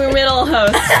 And I'm your middle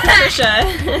host, Patricia.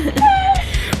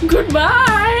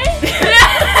 Goodbye.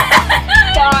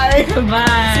 Bye.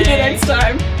 Bye. See you next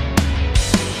time.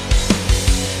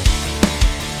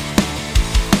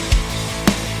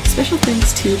 Special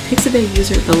thanks to Pixabay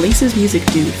user The Laces Music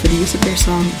Dude for the use of their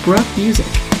song Bruh Music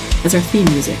as our theme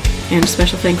music. And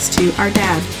special thanks to our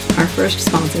dad, our first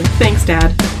sponsor. Thanks,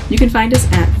 Dad. You can find us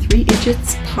at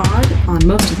 3idjitspod on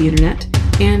most of the internet,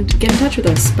 and get in touch with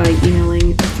us by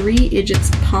emailing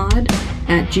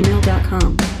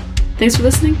 3idjitspod@gmail.com. Thanks for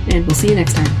listening, and we'll see you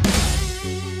next time.